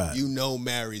voice, you know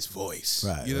Mary's voice.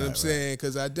 Right, you know what I'm saying?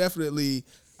 Because I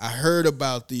heard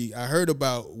about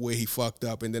where he fucked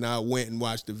up, and then I went and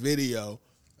watched the video.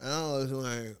 And I was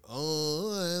like,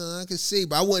 oh, I can see,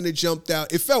 but I wouldn't have jumped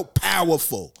out. It felt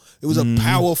powerful. It was a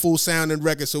powerful sounding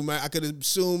record, so I could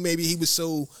assume maybe he was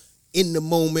so in the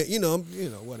moment, you know,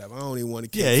 whatever. I don't even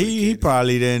want to. Yeah, he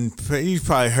probably didn't. He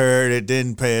probably heard it,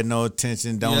 didn't pay no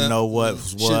attention, don't know what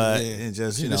was what, and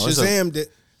just Shazammed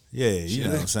it. Yeah, you know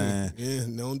what I'm saying. Yeah,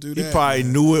 don't do that. He probably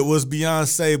knew it was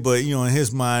Beyonce, but in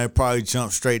his mind, it probably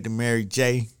jumped straight to Mary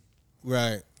J.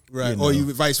 Right. Or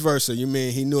vice versa. You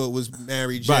mean he knew it was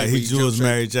Mary J. Right, he knew it was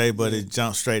Mary J, but it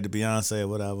jumped straight to Beyonce or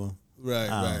whatever. Right.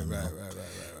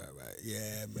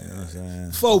 Yeah,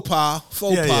 man. Faux pas.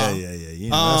 Yeah. That's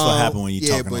what happened when you're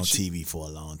talking on TV for a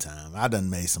long time. I done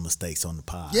made some mistakes on the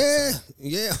pod. Yeah.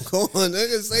 Go on,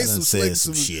 nigga. Say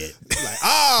some shit.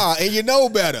 Like, and you know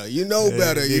better. You know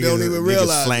better. You don't even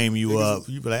realize. Flame you up.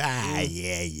 You be like,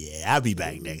 yeah. I'll be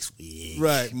back next week.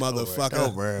 Right, motherfucker.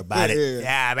 Don't worry about it.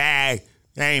 Yeah, man.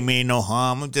 I ain't mean no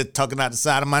harm. I'm just talking out the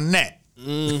side of my neck.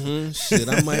 Shit,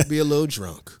 I might be a little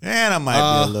drunk. And I might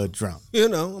be a little drunk. I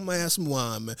might have some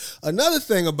wine, man. Another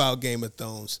thing about Game of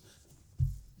Thrones,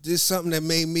 just something that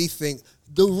made me think,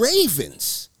 the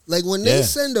ravens. Like when they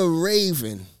send a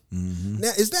raven, now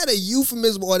is that a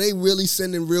euphemism or are they really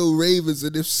sending real ravens?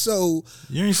 And if so,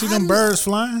 you ain't see them birds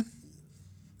flying?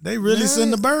 They really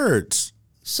send the birds.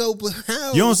 So, but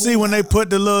how? You don't see when they put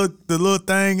the little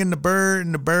thing in the bird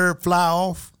and the bird fly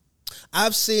off?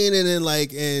 I've seen it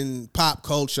in pop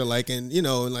culture, like in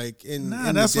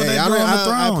that's what they do on the Thrones.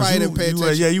 I probably didn't pay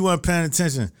attention. You weren't paying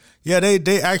attention. Yeah,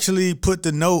 they actually put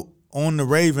the note on the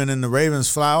raven, and the ravens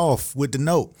fly off with the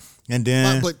note, and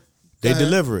then they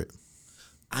deliver it.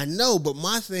 I know, but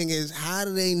my thing is, how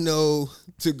do they know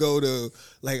to go to,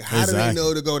 like, how do they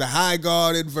know to go to High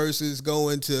Garden versus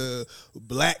going to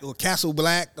Black or Castle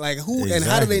Black? Like, who, and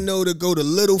how do they know to go to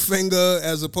Littlefinger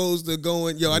as opposed to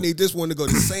going, yo, I need this one to go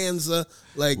to Sansa?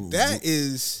 Like, that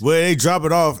is. Well, they drop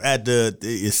it off at the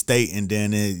estate, and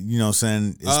then it, you know what I'm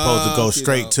saying, it's supposed to go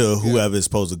straight to whoever it's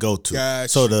supposed to go to.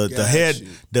 So the head,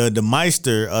 the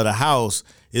Meister of the house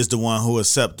is the one who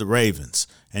accepts the ravens.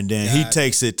 And then he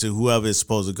takes it to whoever it's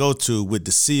supposed to go to with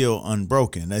the seal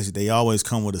unbroken. They always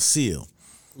come with a seal.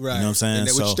 Right. You know what I'm saying?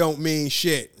 And which don't mean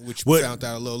shit, which we found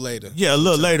out a little later. Yeah, a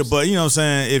little later, but you know what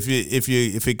I'm saying?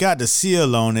 If it got the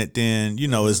seal on it, then you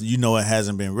know it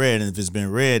hasn't been read, and if it's been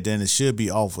read, then it should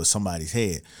be off with somebody's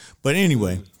head. But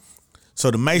anyway,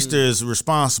 so the Maester is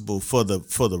responsible for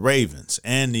the ravens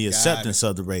and the acceptance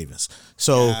of the ravens.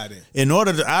 So in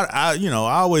order to I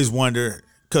always wonder,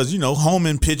 because, you know,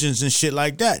 homing pigeons and shit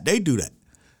like that, they do that.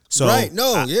 So,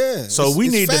 So we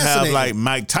need to have, like,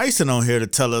 Mike Tyson on here to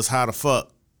tell us how the fuck,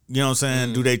 you know what I'm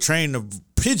saying, do they train the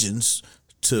pigeons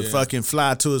to fucking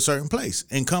fly to a certain place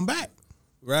and come back?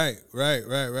 Right.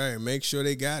 Make sure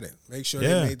they got it. Make sure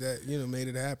they made that, made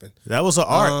it happen. That was an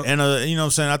art. And, you know what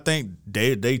I'm saying, I think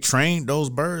they trained those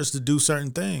birds to do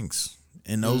certain things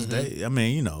in those days. I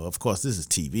mean, you know, of course, this is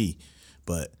TV,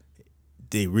 but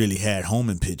they really had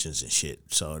homing pigeons and shit.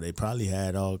 So they probably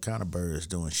had all kind of birds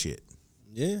doing shit.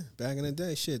 Yeah, back in the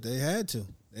day, shit, they had to.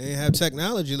 They didn't have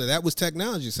technology. That was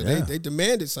technology. So they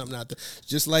demanded something out there.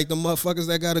 Just like the motherfuckers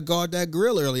that got to guard that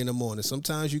grill early in the morning.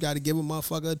 Sometimes you got to give a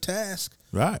motherfucker a task.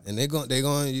 Right. And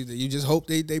you just hope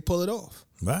they pull it off.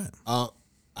 Right.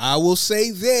 I will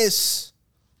say this.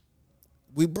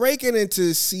 We breaking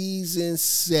into season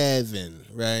 7,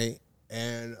 right?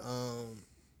 And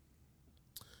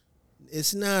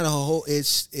it's not a whole.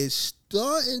 It's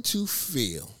starting to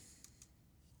feel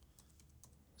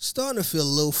a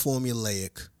little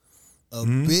formulaic, a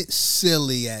bit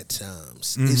silly at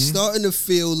times. It's starting to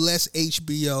feel less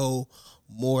HBO,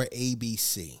 more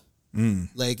ABC.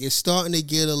 Like it's starting to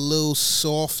get a little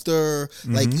softer.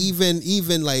 Like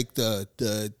even like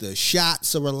the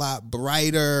shots are a lot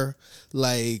brighter.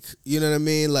 Like, you know what I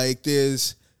mean? Like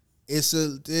there's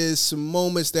some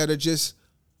moments that are just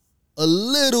a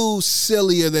little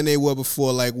sillier than they were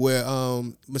before, like where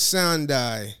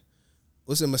Missandei,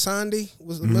 was it Missandei?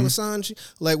 Was it Melisandre?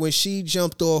 Like when she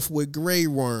jumped off with Grey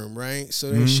Worm, right?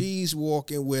 So then she's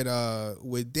walking with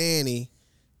Dany,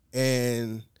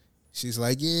 and she's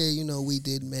like, yeah, you know, we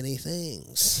did many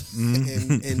things.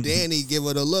 And Dany give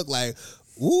her the look like,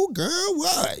 ooh, girl,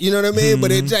 what? You know what I mean?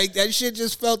 But it like that shit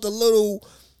just felt a little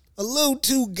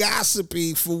too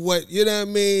gossipy for what, you know what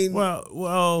I mean?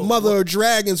 Well, Mother of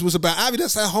Dragons was about. I mean,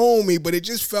 that's a homie, but it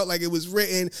just felt like it was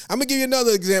written. I'm gonna give you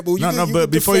another example.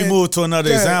 But before you move to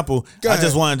another example, I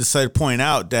just wanted to point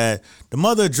out that the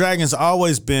Mother of Dragons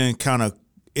always been kind of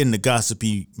in the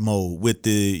gossipy mode with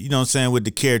the, you know what I'm saying, with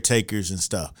the caretakers and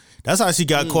stuff. That's how she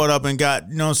got caught up and got,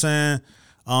 you know what I'm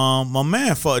saying, my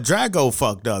man Dragon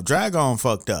fucked up. You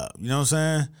know what I'm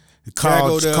saying?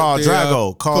 Called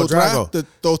Drago. The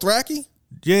Dothraki?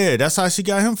 Yeah, that's how she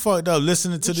got him fucked up,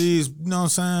 listening to these, you know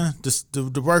what I'm saying,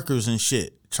 the workers and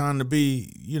shit, trying to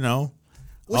be, you know.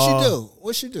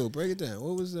 What'd she do? Break it down.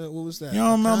 What was that? You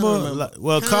don't remember?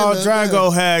 Khal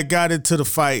Drogo had got into the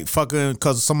fight fucking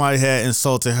because somebody had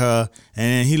insulted her,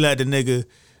 and he let the nigga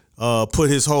put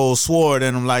his whole sword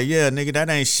in him like, yeah, nigga, that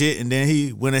ain't shit. And then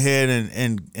he went ahead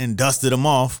and dusted him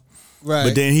off. Right.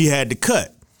 But then he had to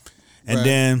cut. And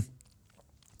then,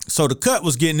 so the cut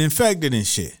was getting infected and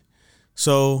shit.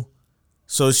 So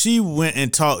she went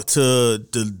and talked to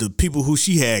the people who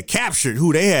she had captured,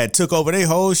 who they had took over their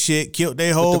whole shit, killed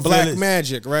their whole the village. Black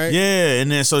Magic, right? Yeah,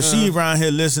 and then so she around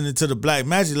here listening to the Black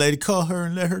Magic lady, call her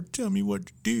and let her tell me what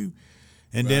to do.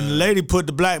 And then the lady put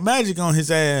the Black Magic on his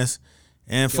ass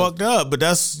and fucked up. But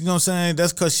that's, you know what I'm saying,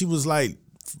 that's because she was like,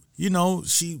 you know,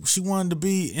 she wanted to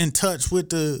be in touch with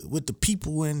the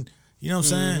people and, you know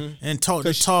what I'm saying? And talk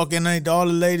and all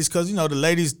the ladies, because, you know, the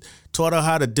ladies taught her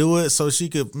how to do it so she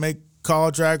could make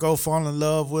Khal Drogo fall in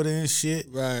love with her and shit.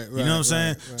 Right. You know what I'm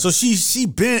saying? Right. So she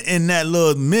been in that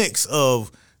little mix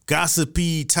of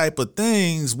gossipy type of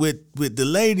things with the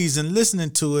ladies and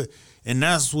listening to it, and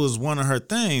that was one of her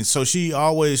things. So she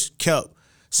always kept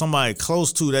somebody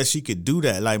close to that she could do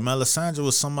that. Like Melisandre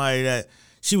was somebody that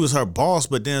she was her boss,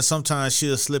 but then sometimes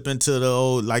she'll slip into the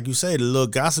old, like you say, the little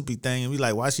gossipy thing, and be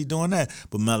like, why is she doing that?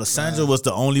 But Melisandre was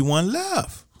the only one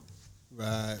left.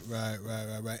 Right.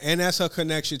 And that's her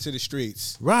connection to the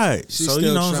streets. Right. She's so, still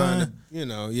you know trying to, you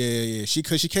know, yeah.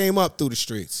 Because she came up through the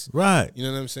streets. Right. You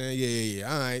know what I'm saying?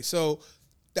 Yeah. All right. So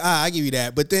I give you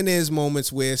that. But then there's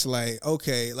moments where it's like,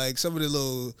 okay, like some of the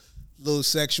little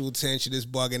sexual tension is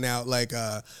bugging out. Like,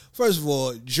 first of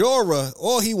all, Jorah,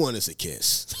 all he wants is a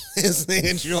kiss. His name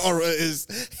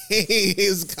Jorah he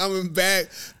is coming back,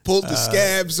 pulled the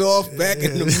scabs off, back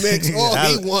in the mix. All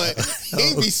he want,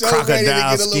 he be so ready to get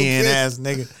a little skin kiss. ass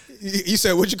nigga. You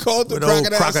said what you called the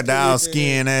crocodile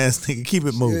skin ass nigga. Keep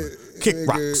it moving. Kick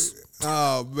rocks.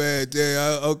 Oh man,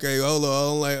 damn. Okay, hold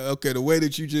on. Okay, the way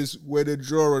that you just went in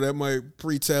Jorah, that might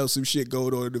pre-tell some shit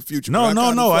going on in the future. No, I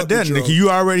didn't.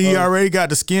 Nigga, he already got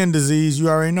the skin disease. You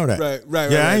already know that. Right.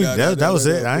 Yeah, that was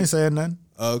it. I ain't saying nothing.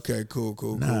 Okay, cool.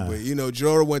 But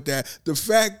Jorah went that. The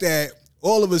fact that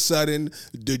all of a sudden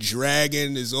the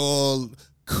dragon is all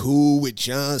cool with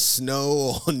Jon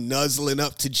Snow or nuzzling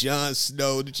up to Jon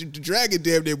Snow. The dragon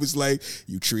damn near was like,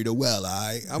 you treat her well, all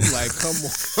right? I'm like, come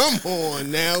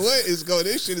on now. What is going on?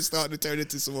 This shit is starting to turn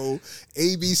into some old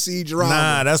ABC drama.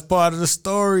 Nah, that's part of the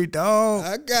story, dog.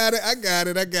 I got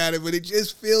it. But it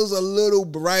just feels a little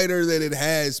brighter than it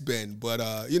has been. But,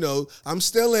 I'm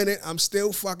still in it. I'm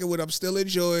still fucking with it. I'm still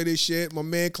enjoying this shit. My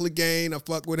man Clegane, I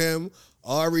fuck with him.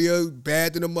 Arya,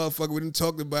 bad than a motherfucker. We didn't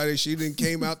talk about it. She didn't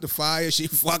came out the fire. She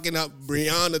fucking up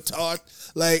Brianna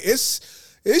Tarth. Like, it's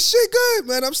shit good,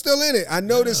 man. I'm still in it. I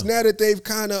noticed now that they've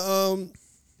kind of,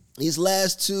 these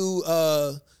last two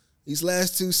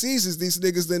seasons, these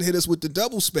niggas then hit us with the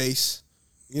double space.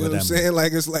 You know what I'm saying?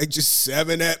 Like, it's like just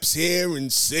 7 eps here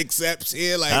and 6 eps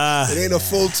here. Like, it ain't a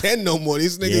full 10 no more.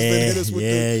 These niggas then hit us with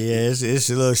it's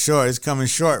a little short. It's coming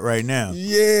short right now.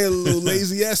 Yeah, little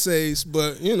lazy essays.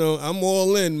 But, I'm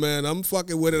all in, man. I'm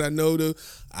fucking with it. I know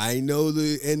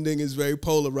the ending is very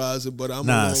polarizing, but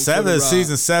I'm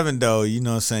season 7, though, you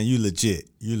know what I'm saying? You legit.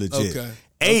 Okay.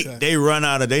 8, they run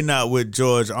out of, they not with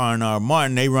George R.R.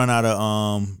 Martin. They run out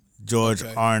of George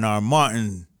R.R.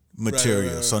 Martin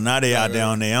material. Right. So now they out there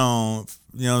on their own,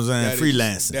 you know what I'm saying,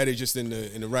 freelancing. That is just in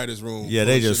the writer's room. Yeah,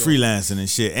 they just freelancing and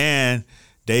shit. And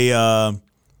they them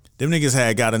niggas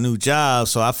had got a new job,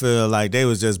 so I feel like they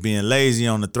was just being lazy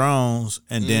on the thrones,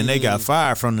 and then they got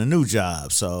fired from the new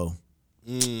job. So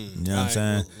you know what I'm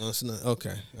saying?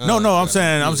 Okay.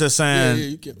 I'm just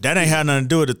saying that ain't had nothing to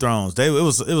do with the thrones. It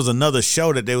was another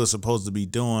show that they were supposed to be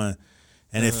doing,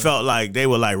 and it felt like they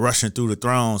were like rushing through the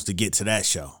thrones to get to that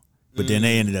show. But then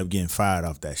they ended up getting fired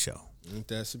off that show. Ain't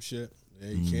that some shit?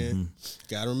 Yeah, you can't.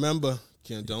 Gotta remember.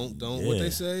 Don't what they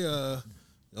say,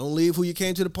 don't leave who you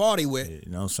came to the party with. You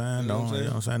know what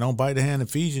I'm saying? Don't bite the hand that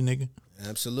feeds you, nigga.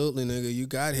 Absolutely, nigga. You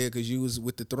got here because you was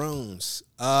with the thrones.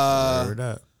 Heard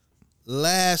that.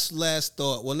 Last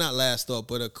thought. Well, not last thought,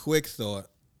 but a quick thought.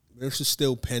 This is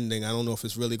still pending. I don't know if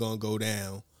it's really gonna go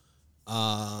down.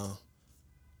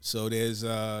 So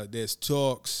there's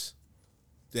talks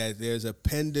that there's a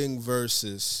pending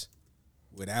versus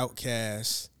with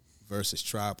Outkast versus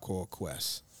Tribe Called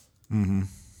Quest. Mm-hmm.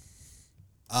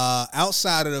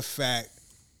 Outside of the fact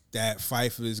that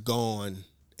Pfeiffer is gone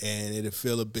and it'll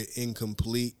feel a bit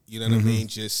incomplete, you know what I mean?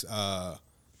 Just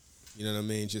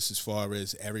just as far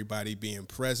as everybody being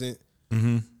present.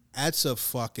 Mm-hmm. That's a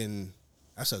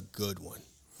good one.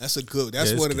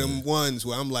 That's one of them ones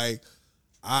where I'm like,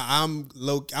 I'm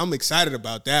excited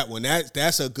about that one.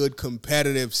 That's a good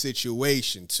competitive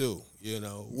situation too.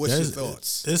 What's your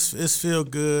thoughts? It's feel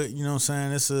good. You know what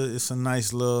I'm saying? It's a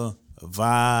nice little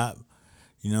vibe.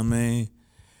 You know what I mean?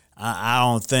 I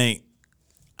don't think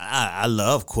I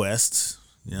love Quest.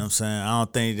 You know what I'm saying? I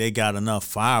don't think they got enough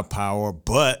firepower.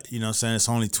 But you know what I'm saying? It's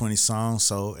only 20 songs,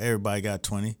 so everybody got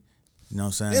 20. You know what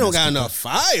I'm saying? They don't got enough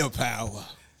firepower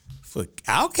for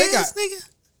Outkast, nigga.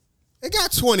 They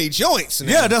got 20 joints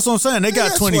now. Yeah, that's what I'm saying. They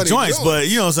got 20 joints, but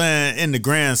you know what I'm saying? In the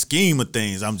grand scheme of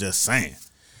things, I'm just saying.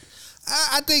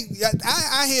 I think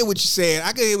I hear what you're saying.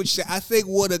 I can hear what you're saying. I think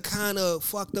what have kind of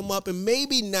fucked them up, and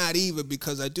maybe not even,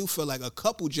 because I do feel like a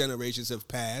couple generations have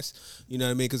passed. You know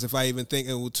what I mean? Because if I even think,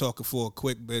 and we'll talk for a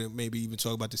quick bit, maybe even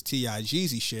talk about this T.I.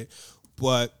 Jeezy shit,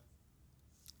 but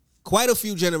quite a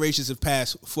few generations have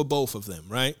passed for both of them,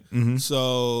 right? Mm-hmm.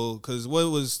 So, because what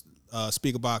was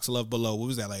Speaker Box Love Below? What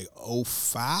was that, like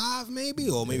 05 maybe?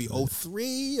 Or maybe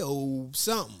 03 or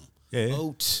something? Yeah.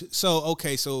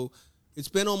 So it's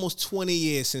been almost 20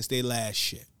 years since they last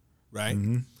shit, right?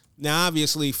 Mm-hmm. Now,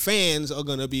 obviously, fans are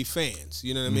going to be fans.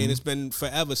 You know what I mean? It's been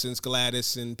forever since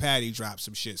Gladys and Patty dropped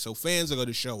some shit. So fans are going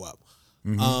to show up.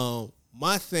 Mm-hmm.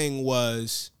 My thing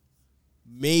was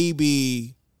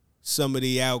maybe some of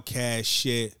the Outkast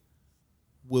shit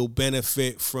will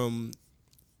benefit from,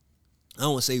 I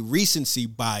don't want to say recency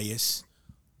bias,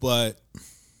 but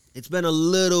it's been a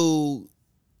little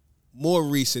more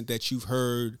recent that you've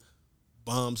heard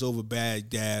Bombs Over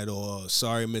Baghdad or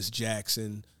Sorry Miss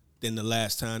Jackson than the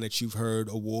last time that you've heard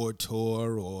Award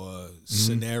Tour or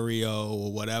Scenario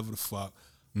or whatever the fuck.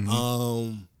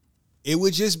 It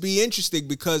would just be interesting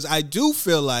because I do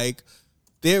feel like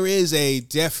there is a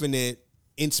definite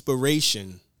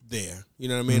inspiration there. You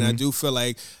know what I mean? I do feel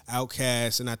like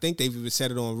Outkast, and I think they've even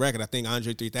said it on record. I think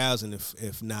Andre 3000,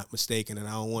 if not mistaken, and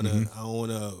I don't want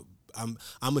to.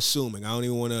 I'm assuming. I don't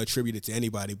even want to attribute it to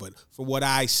anybody, but from what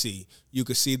I see, you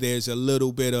could see there's a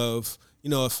little bit of, you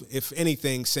know, if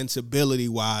anything, sensibility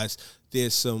wise,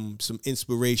 there's some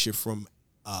inspiration from,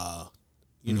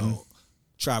 you know,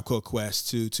 Tribe Called Quest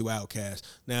to Outkast.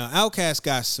 Now, Outkast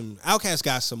got some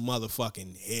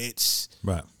motherfucking hits.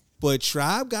 Right. But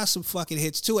Tribe got some fucking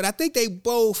hits too. And I think they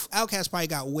both, Outkast probably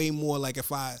got way more. Like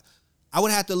if I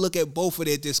would have to look at both of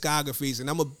their discographies, and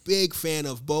I'm a big fan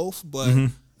of both, but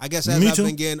I guess as I've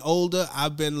been getting older,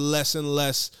 I've been less and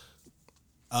less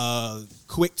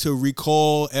quick to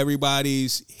recall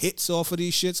everybody's hits off of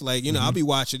these shits. Like, you know, I'll be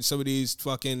watching some of these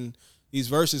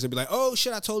verses and be like, oh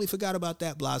shit, I totally forgot about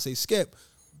that, blase skip.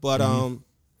 But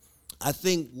I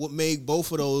think what made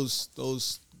both of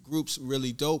those groups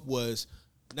really dope was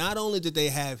not only did they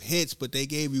have hits, but they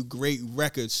gave you great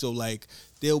records. So like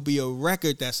there'll be a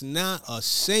record that's not a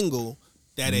single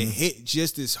that it hit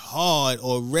just as hard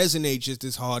or resonate just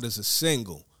as hard as a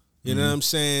single. You know what I'm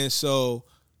saying? So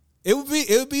it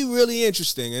would be really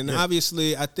interesting. And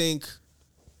obviously I think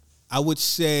I would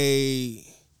say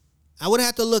I would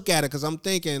have to look at it because I'm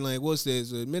thinking like, what's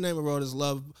this? Midnight Marauders,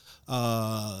 Love,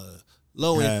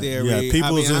 Low End Theory. Yeah,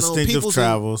 People's Instinctive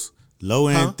Travels. Low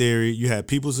End Theory. You had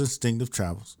People's Instinctive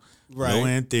Travels. Right. Low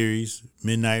End Theories.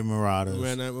 Midnight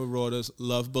Marauders.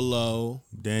 Love Below.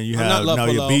 Then you have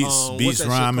your Beats,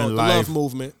 Rhyme, and Life. The Love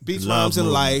Movement. Beats, Rhymes,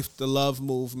 and Life. The Love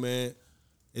Movement.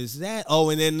 Is that?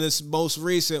 Oh, and then this most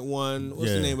recent one.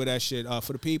 What's the name of that shit?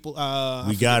 For the people.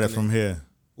 We Got It From Here.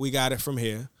 We Got It From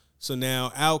Here. So now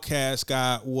Outkast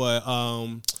got what?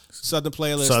 Southern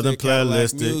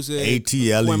Playlist, Music,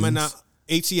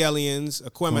 ATLians,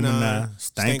 Aquemini,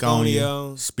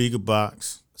 Stankonia,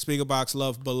 Speakerbox,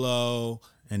 Love Below,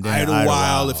 and then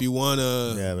Idlewild. If you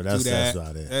wanna, but that's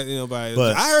about it.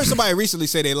 But I heard somebody recently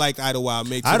say they liked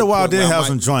Idlewild. Idlewild did have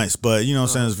some joints, but you know what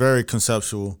I'm saying, it's very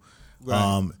conceptual.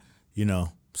 Right. You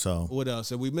know, so what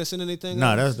else? Are we missing anything?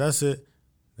 No, that's it.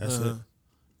 That's it.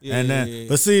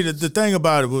 But see, the thing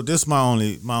about it, well, this is my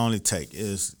only take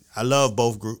is I love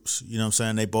both groups. You know what I'm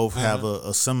saying? They both have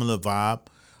a similar vibe.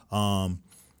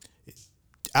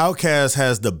 Outkast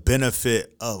has the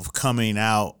benefit of coming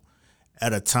out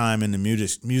at a time in the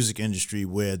music industry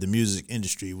where the music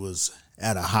industry was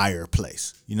at a higher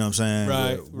place. You know what I'm saying?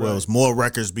 Right. Where it was more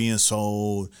records being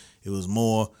sold. It was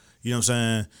more, you know what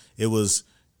I'm saying? It was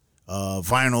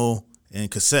vinyl and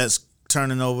cassettes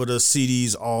turning over the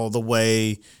CDs all the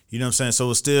way. You know what I'm saying? So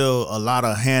it's still a lot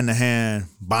of hand-to-hand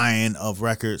buying of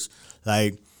records.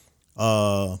 Like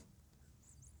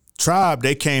Tribe,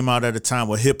 they came out at a time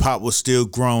where hip-hop was still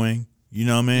growing. You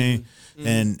know what I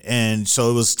mean? And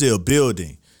so it was still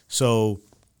building. So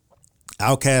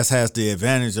Outkast has the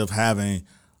advantage of having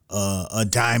a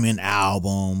diamond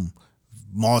album,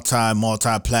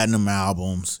 multi-platinum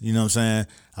albums. You know what I'm saying?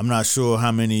 I'm not sure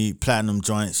how many platinum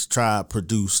joints Tribe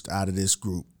produced out of this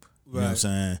group. You know what I'm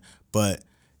saying? But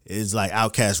it's like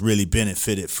Outkast really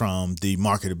benefited from the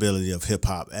marketability of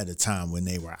hip-hop at the time when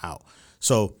they were out.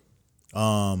 So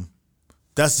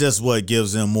that's just what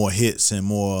gives them more hits and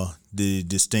more the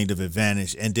distinctive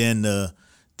advantage. And then the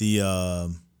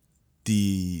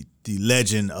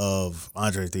legend of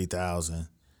Andre 3000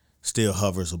 still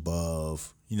hovers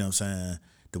above, you know what I'm saying,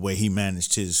 the way he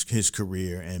managed his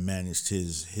career and managed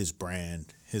his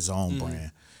brand, his own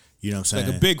brand. You know what I'm saying?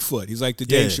 Like a Bigfoot. He's like the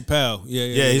Dave Chappelle.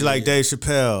 Yeah, he's like Dave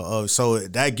Chappelle. So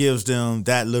that gives them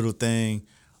that little thing.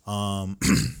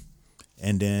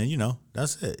 And then, you know,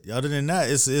 that's it. Other than that,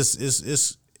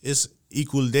 it's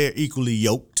equal. They're equally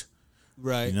yoked.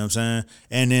 Right. You know what I'm saying?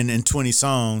 And then in 20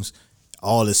 songs,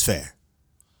 all is fair.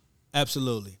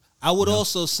 Absolutely. I would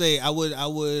also say I would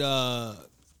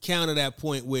counter that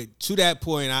point with, to that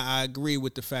point, I agree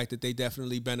with the fact that they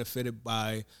definitely benefited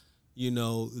by, you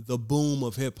know, the boom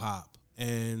of hip hop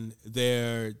and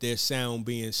their sound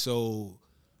being so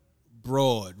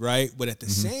broad, right? But at the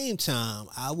same time,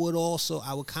 I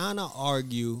would kind of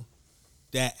argue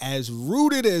that as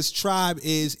rooted as Tribe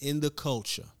is in the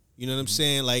culture, you know what I'm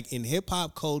saying? Like in hip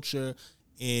hop culture,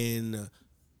 in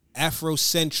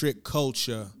Afrocentric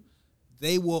culture,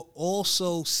 they were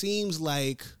also, seems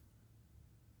like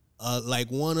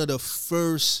one of the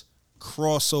first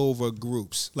crossover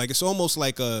groups. Like it's almost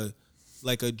like a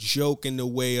joke in the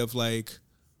way of like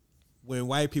when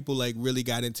white people like really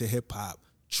got into hip hop,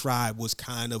 Tribe was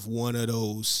kind of one of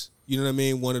those You know what I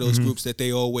mean? One of those groups that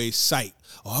they always cite.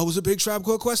 Oh, I was a big Tribe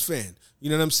Called Quest fan. You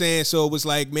know what I'm saying? So it was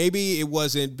like maybe it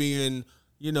wasn't being,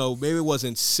 maybe it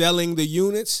wasn't selling the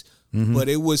units, but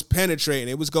it was penetrating.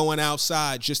 It was going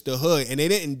outside just the hood, and it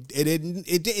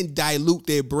didn't dilute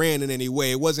their brand in any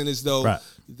way. It wasn't as though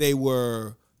they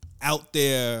were out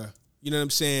there, you know what I'm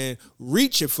saying,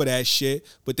 reaching for that shit,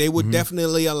 but they would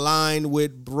definitely align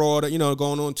with broader,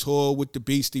 going on tour with the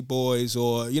Beastie Boys,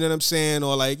 or you know what I'm saying,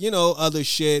 or like other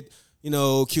shit.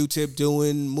 Q-Tip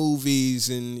doing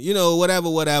movies and whatever,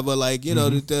 like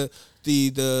the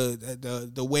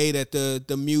way that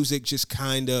the music just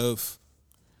kind of,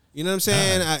 you know what I'm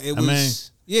saying? I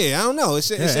don't know.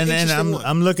 It's an interesting one.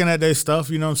 I'm looking at their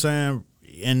stuff, you know what I'm saying,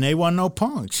 and they wasn't no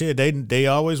punk shit. They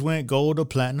always went gold or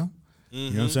platinum. You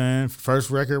know what I'm saying?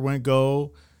 First record went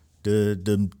gold.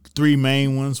 The three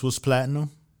main ones was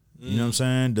platinum. You know what I'm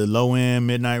saying? The low end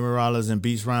Midnight Marauders and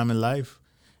Beats Rhyming Life.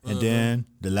 And then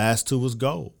the last two was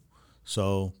gold.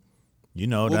 So,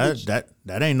 that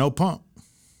ain't no punk.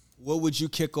 What would you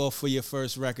kick off for your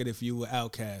first record if you were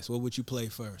Outkast? What would you play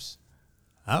first?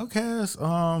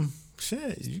 Outkast,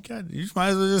 shit, you might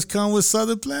as well just come with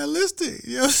Southern Playalistic.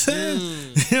 You know what I'm saying?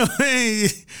 You know what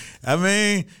I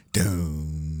mean?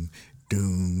 Doom,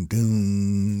 doom,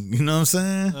 doom. You know what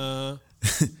I'm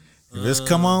saying? Just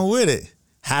come on with it.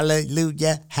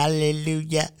 Hallelujah,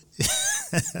 hallelujah.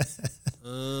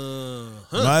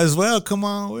 Might as well come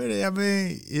on with it. I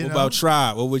mean, what about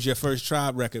Tribe? What would your first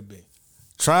Tribe record be?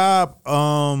 Tribe,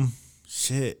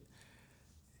 shit.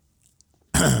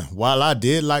 While I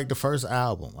did like the first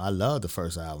album, I love the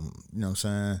first album. You know what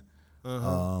I'm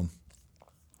saying?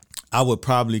 I would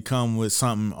probably come with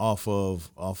something off of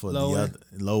the other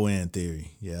Low End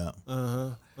Theory. Yeah. You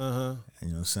know what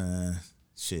I'm saying?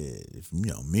 Shit, if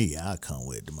me, I come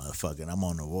with the motherfucking. I'm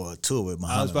on the world tour with my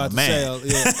man. I was about to say,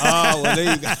 yeah. Oh, well,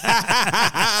 there you go. All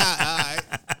right.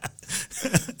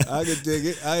 I can dig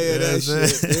it. I hear that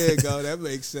shit. There you go. That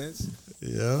makes sense.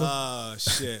 Yeah. Oh,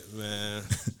 shit, man.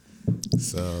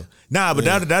 So, but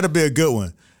that'll be a good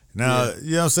one. Now,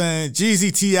 you know what I'm saying?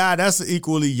 Jeezy T.I., that's an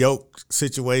equally yoked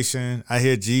situation. I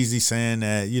hear Jeezy saying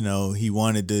that, he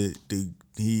wanted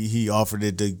he offered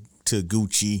it to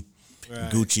Gucci. Right.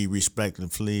 Gucci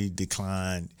respectfully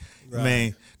declined. Right. I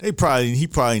mean, he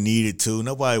probably needed to.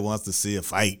 Nobody wants to see a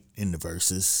fight in the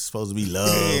verses. It's supposed to be love.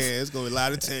 Yeah, it's gonna be a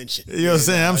lot of tension. You know what I'm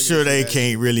saying? I'm sure they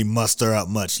can't really muster up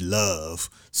much love.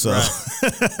 So, right. You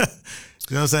know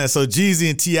what I'm saying? So Jeezy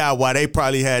and T.I., while they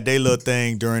probably had their little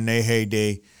thing during their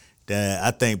heyday, that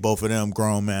I think both of them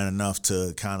grown man enough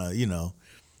to kind of,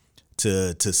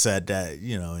 to set that,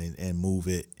 and move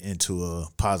it into a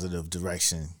positive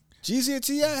direction. Jeezy and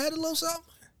T.I. had a little something?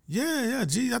 Yeah. I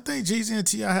think Jeezy and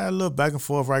T.I. had a little back and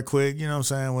forth right quick, you know what I'm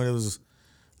saying, when it was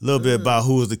a little bit about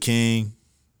who was the king,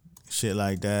 shit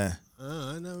like that.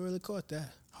 I never really caught that.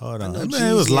 Hold on. It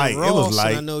was light. Ross, it was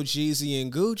light. I know Jeezy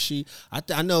and Gucci.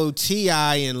 I know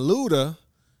T.I. and Luda.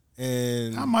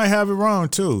 And I might have it wrong,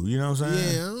 too, you know what I'm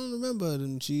saying? Yeah, I don't remember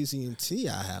them Jeezy and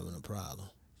T.I. having a problem.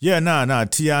 Yeah, nah.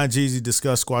 T.I. and Jeezy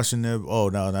discussed squashing their... Oh,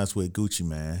 no, that's with Gucci,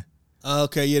 man.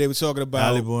 Okay, yeah, they were talking about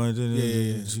Holly Boy.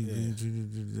 Yeah.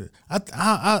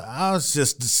 I was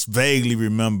just vaguely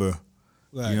remember,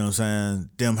 right. You know what I'm saying,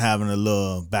 them having a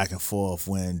little back and forth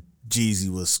when Jeezy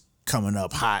was coming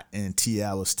up hot and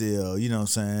T.I. was still, you know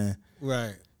what I'm saying,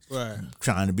 right,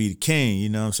 trying to be the king, you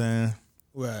know what I'm saying,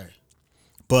 right.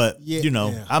 But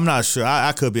I'm not sure.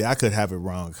 I could have it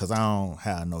wrong because I don't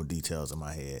have no details in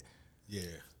my head. Yeah.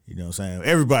 You know what I'm saying?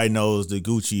 Everybody knows the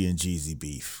Gucci and Jeezy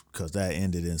beef because that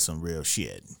ended in some real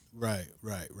shit. Right.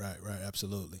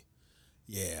 Absolutely.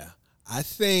 Yeah. I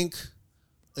think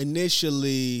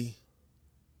initially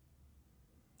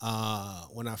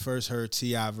when I first heard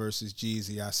T.I. versus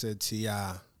Jeezy, I said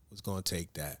T.I. was going to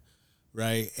take that.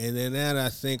 Right? And then that I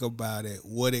think about it,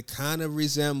 what it kind of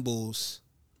resembles,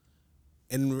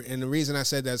 and the reason I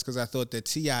said that is because I thought that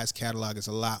T.I.'s catalog is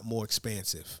a lot more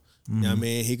expansive. You know what I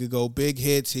mean? He could go big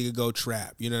hits, he could go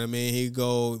trap. You know what I mean? He could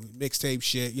go mixtape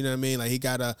shit. You know what I mean? Like he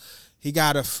got a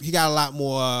lot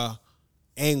more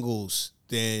angles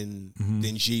than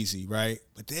Jeezy, right?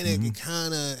 But then it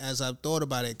kind of, as I've thought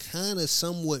about it, kind of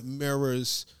somewhat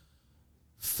mirrors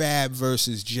Fab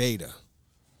versus Jada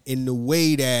in the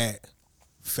way that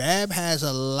Fab has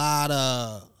a lot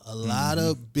of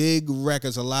big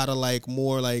records, a lot of like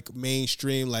more like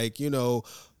mainstream, like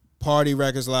party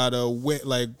records, a lot of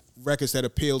like records that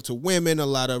appeal to women, a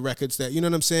lot of records that, you know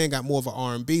what I'm saying, got more of an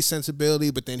R&B sensibility,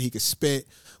 but then he could spit.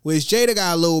 Whereas Jada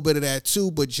got a little bit of that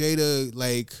too, but Jada,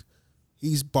 like,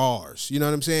 he's bars. You know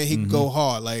what I'm saying? He can go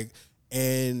hard. Like,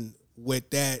 and with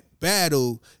that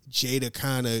battle, Jada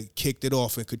kind of kicked it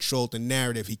off and controlled the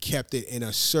narrative. He kept it in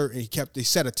he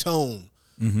set a tone.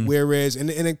 Whereas, and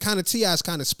then kind of T.I.'s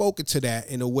kind of spoken to that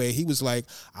in a way. He was like,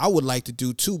 I would like to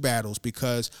do 2 battles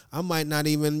because I might not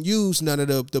even use none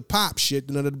of the pop shit,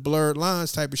 none of the blurred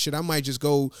lines type of shit. I might just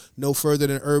go no further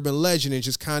than Urban Legend and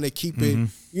just kind of keep it,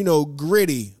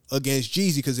 gritty against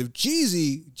Jeezy. Because if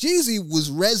Jeezy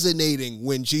was resonating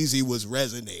when Jeezy was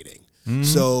resonating.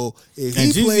 So if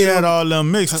and he Jeezy had all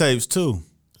them mixtapes too.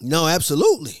 No,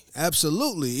 absolutely.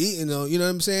 You know what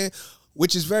I'm saying?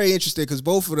 Which is very interesting because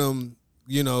both of them,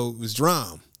 was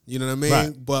drum. You know what I mean?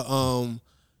 Right. But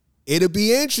it'll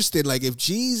be interesting. Like if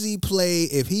Jeezy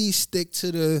if he stick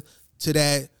to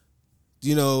that,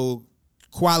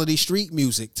 quality street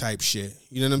music type shit.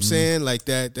 You know what I'm saying? Like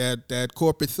that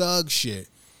corporate thug shit.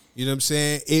 You know what I'm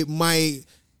saying? It might,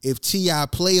 if T.I.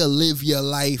 play a Live Your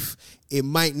Life, it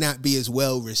might not be as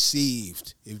well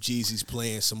received if Jeezy's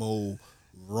playing some old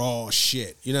raw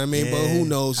shit. You know what I mean? Yeah. But who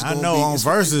knows? I know on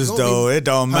Versus though, it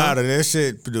don't matter. That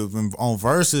shit on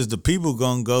Versus, the people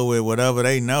gonna go with whatever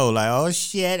they know. Like, oh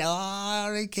shit,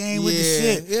 they came with the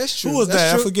shit. Yeah, that's true. Who was That's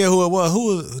that? true. I forget who it was. Who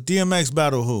was DMX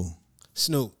battle? Who?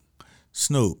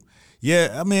 Snoop.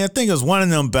 Yeah, I mean, I think it was one of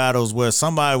them battles where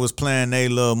somebody was playing their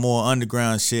little more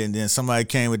underground shit, and then somebody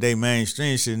came with their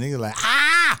mainstream shit, and they were like,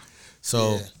 ah.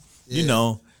 So,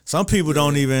 some people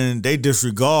don't even, they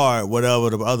disregard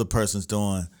whatever the other person's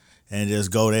doing and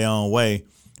just go their own way.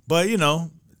 But,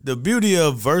 the beauty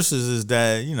of Versus is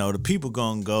that, the people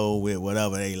gonna go with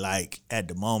whatever they like at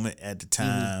the moment, at the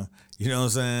time. You know what I'm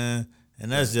saying?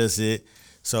 And that's just it.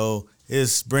 So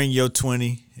it's bring your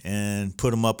 20 and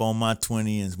put them up on my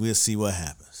 20 and we'll see what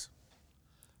happens.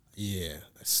 Yeah.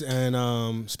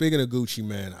 And speaking of Gucci,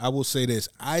 man, I will say this.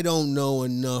 I don't know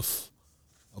enough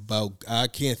I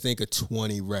can't think of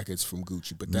 20 records from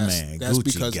Gucci, but that's Gucci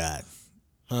because got,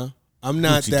 I'm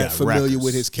not Gucci that familiar records.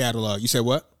 with his catalog. You said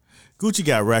what? Gucci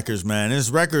got records, man. It's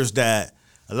records that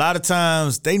a lot of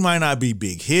times they might not be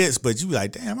big hits, but you be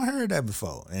like, damn, I heard that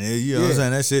before. And you know what I'm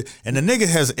saying? That shit. And the nigga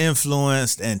has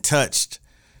influenced and touched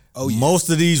most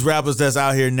of these rappers that's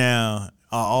out here now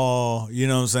are all, you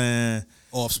know what I'm saying?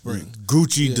 Offspring.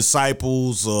 Gucci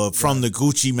disciples or from the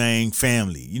Gucci Mane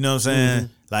family. You know what I'm saying?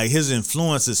 Like his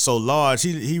influence is so large.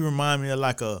 He remind me of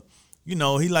like a, he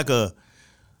like a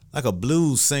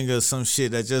blues singer or some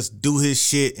shit that just do his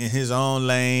shit in his own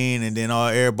lane and then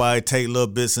everybody take little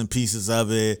bits and pieces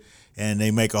of it and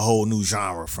they make a whole new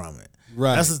genre from it.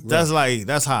 Right.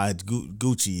 That's how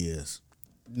Gucci is.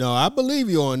 No, I believe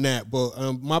you on that. But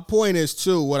my point is,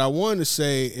 too, what I wanted to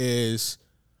say is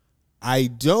I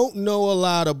don't know a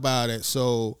lot about it.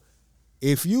 So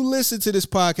if you listen to this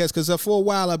podcast, because for a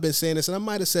while I've been saying this, and I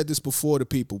might have said this before to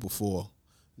people before,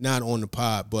 not on the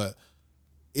pod, but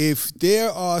if there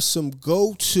are some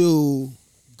go-to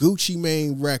Gucci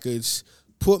Mane records,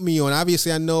 put me on.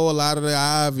 Obviously, I know a lot of the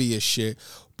obvious shit,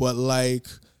 but like,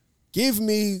 give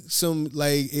me some,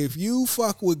 like, if you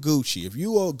fuck with Gucci, if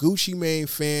you are a Gucci Mane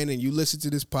fan and you listen to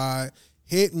this pod,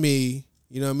 hit me,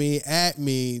 you know what I mean, at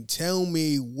me, tell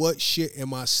me what shit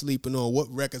am I sleeping on, what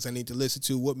records I need to listen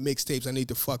to, what mixtapes I need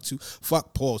to fuck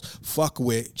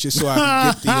with, just so I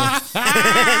can get the,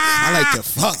 I like to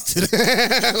fuck to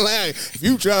that. Like, if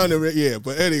you trying to,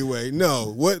 but anyway,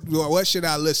 no, what should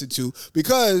I listen to?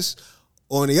 Because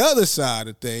on the other side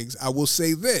of things, I will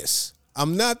say this.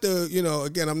 I'm not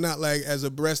again, I'm not like as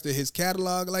abreast of his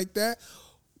catalog like that,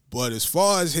 but as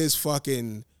far as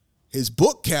his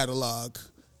book catalog,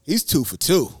 he's 2 for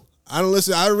 2. I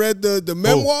read the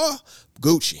memoir,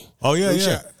 Gucci. Oh yeah, Gucci.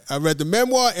 yeah. I read the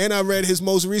memoir and I read his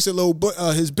most recent little book,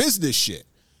 his business shit.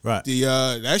 Right.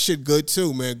 That shit good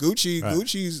too, man.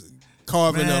 Gucci's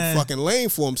carving a fucking lane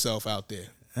for himself out there.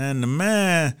 And the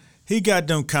man, he got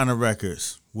them kind of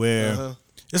records where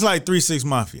it's like 3 6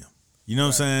 Mafia. You know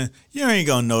what I'm saying? You ain't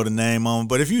gonna know the name on him,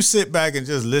 but if you sit back and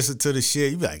just listen to the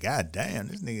shit, you be like, God damn,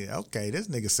 this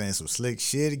nigga saying some slick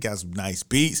shit. He got some nice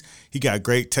beats. He got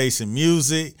great taste in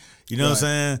music. You know what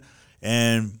I'm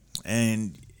saying?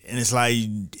 And it's like,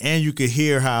 and you could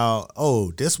hear how,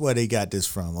 this where they got this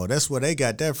from, or that's where they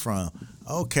got that from.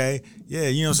 Okay, yeah,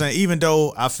 you know what I'm saying? Even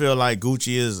though I feel like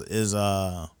Gucci is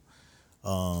a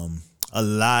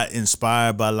lot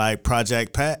inspired by like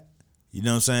Project Pat. You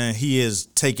know what I'm saying? He has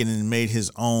taken and made his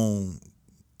own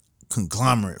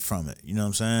conglomerate from it. You know what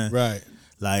I'm saying? Right.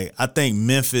 Like, I think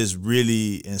Memphis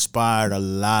really inspired a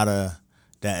lot of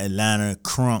that Atlanta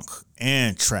crunk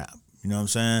and trap. You know what I'm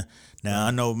saying? Now,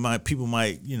 I know people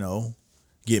might,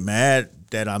 get mad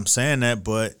that I'm saying that,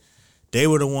 but they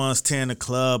were the ones tearing the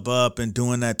club up and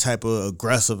doing that type of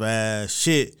aggressive ass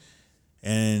shit.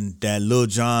 and that Lil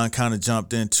Jon kind of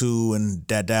jumped into, and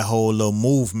that whole little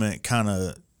movement kind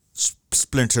of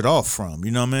splintered off from.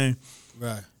 You know what I mean?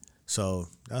 Right. So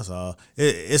that's all.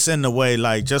 It's in the way,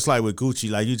 like just like with Gucci,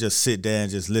 like you just sit there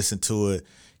and just listen to it,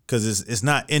 because it's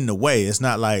not in the way. It's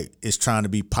not like it's trying to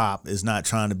be pop. It's not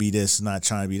trying to be this. It's not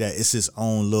trying to be that. It's its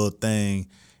own little thing.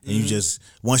 And you just,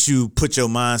 once you put your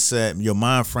mindset, your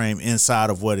mind frame inside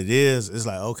of what it is, it's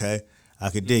like, okay, I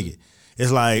could dig it.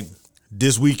 It's like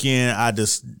this weekend,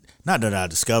 not that I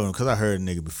discovered him because I heard a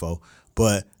nigga before,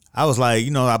 but I was like,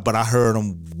 but I heard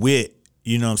him with,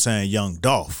 you know what I'm saying, Young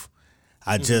Dolph.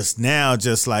 I just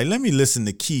like, let me listen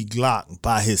to Key Glock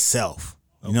by himself.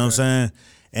 You know what I'm saying?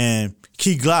 And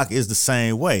Key Glock is the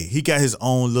same way. He got his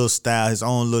own little style, his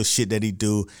own little shit that he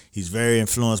do. He's very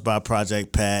influenced by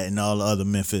Project Pat and all the other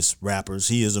Memphis rappers.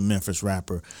 He is a Memphis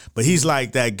rapper. But he's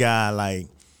like that guy, like,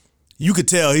 you could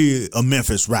tell he a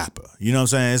Memphis rapper. You know what I'm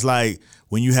saying? It's like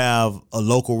when you have a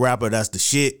local rapper that's the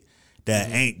shit, that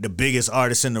ain't the biggest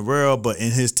artist in the world, but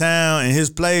in his town, in his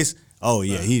place, oh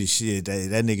yeah, he the shit.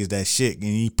 That nigga's that shit, and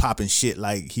he popping shit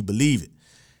like he believe it.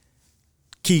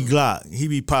 Key Glock, he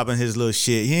be popping his little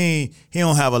shit. He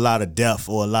don't have a lot of depth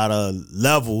or a lot of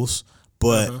levels,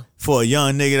 but for a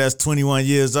young nigga that's 21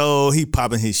 years old, he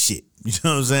popping his shit. You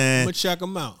know what I'm saying? I'm gonna check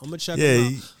him out.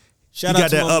 He got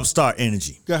that upstart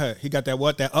energy. Go ahead. He got that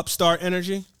what? That upstart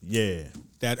energy? Yeah.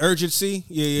 That urgency?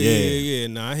 Yeah.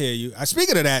 No, I hear you.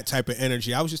 Speaking of that type of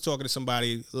energy, I was just talking to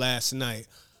somebody last night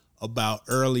about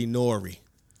early Nori.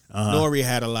 Nori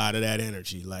had a lot of that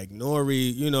energy. Like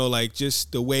Nori, like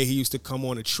just the way he used to come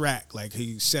on a track, like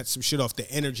he set some shit off the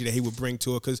energy that he would bring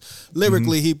to it. Because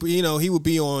lyrically, he would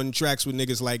be on tracks with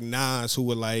niggas like Nas who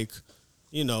were like,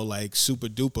 like super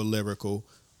duper lyrical,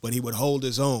 but he would hold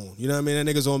his own. You know what I mean?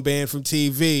 That nigga's on Banned from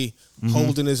TV,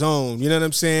 holding his own. You know what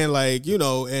I'm saying? Like,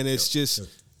 and it's just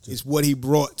it's what he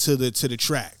brought to the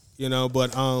track.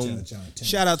 But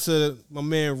shout out to my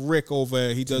man Rick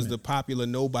over. He does the Popular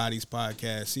Nobodies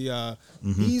podcast.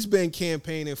 He's been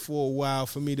campaigning for a while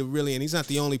for me to really, and he's not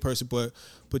the only person, but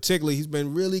particularly he's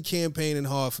been really campaigning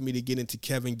hard for me to get into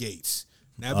Kevin Gates.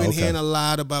 Now, I've been hearing a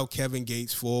lot about Kevin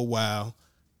Gates for a while,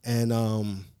 and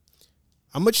I'm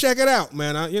gonna check it out,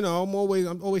 man. I'm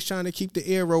always trying to keep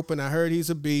the ear open. I heard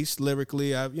he's a beast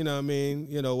lyrically.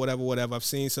 Whatever. I've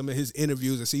seen some of his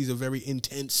interviews. I see he's a very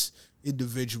intense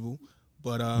individual,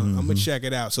 but I'm gonna check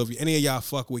it out. So if any of y'all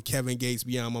fuck with Kevin Gates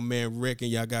beyond my man Rick, and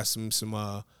y'all got some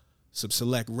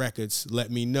select records,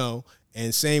 let me know.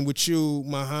 And same with you,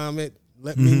 Muhammad.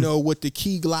 Let me know what the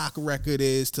Key Glock record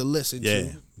is to listen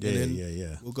to.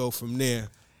 Yeah. We'll go from there.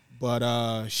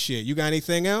 But shit, you got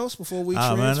anything else before we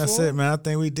transform? Man, that's it, man. I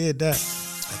think we did that.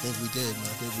 I think we did,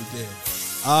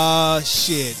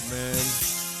 shit, man.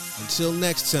 Until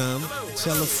next time,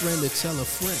 tell a friend to tell a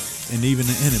friend. And even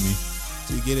the enemy.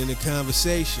 To get in the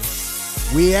conversation.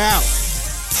 We out.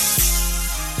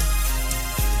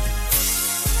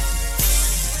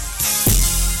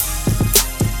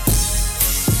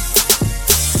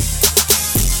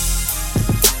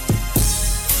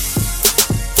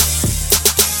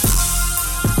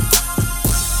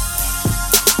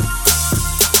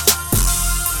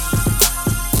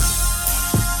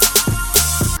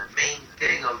 The main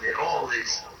thing of it all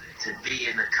is to be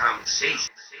in the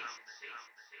conversation.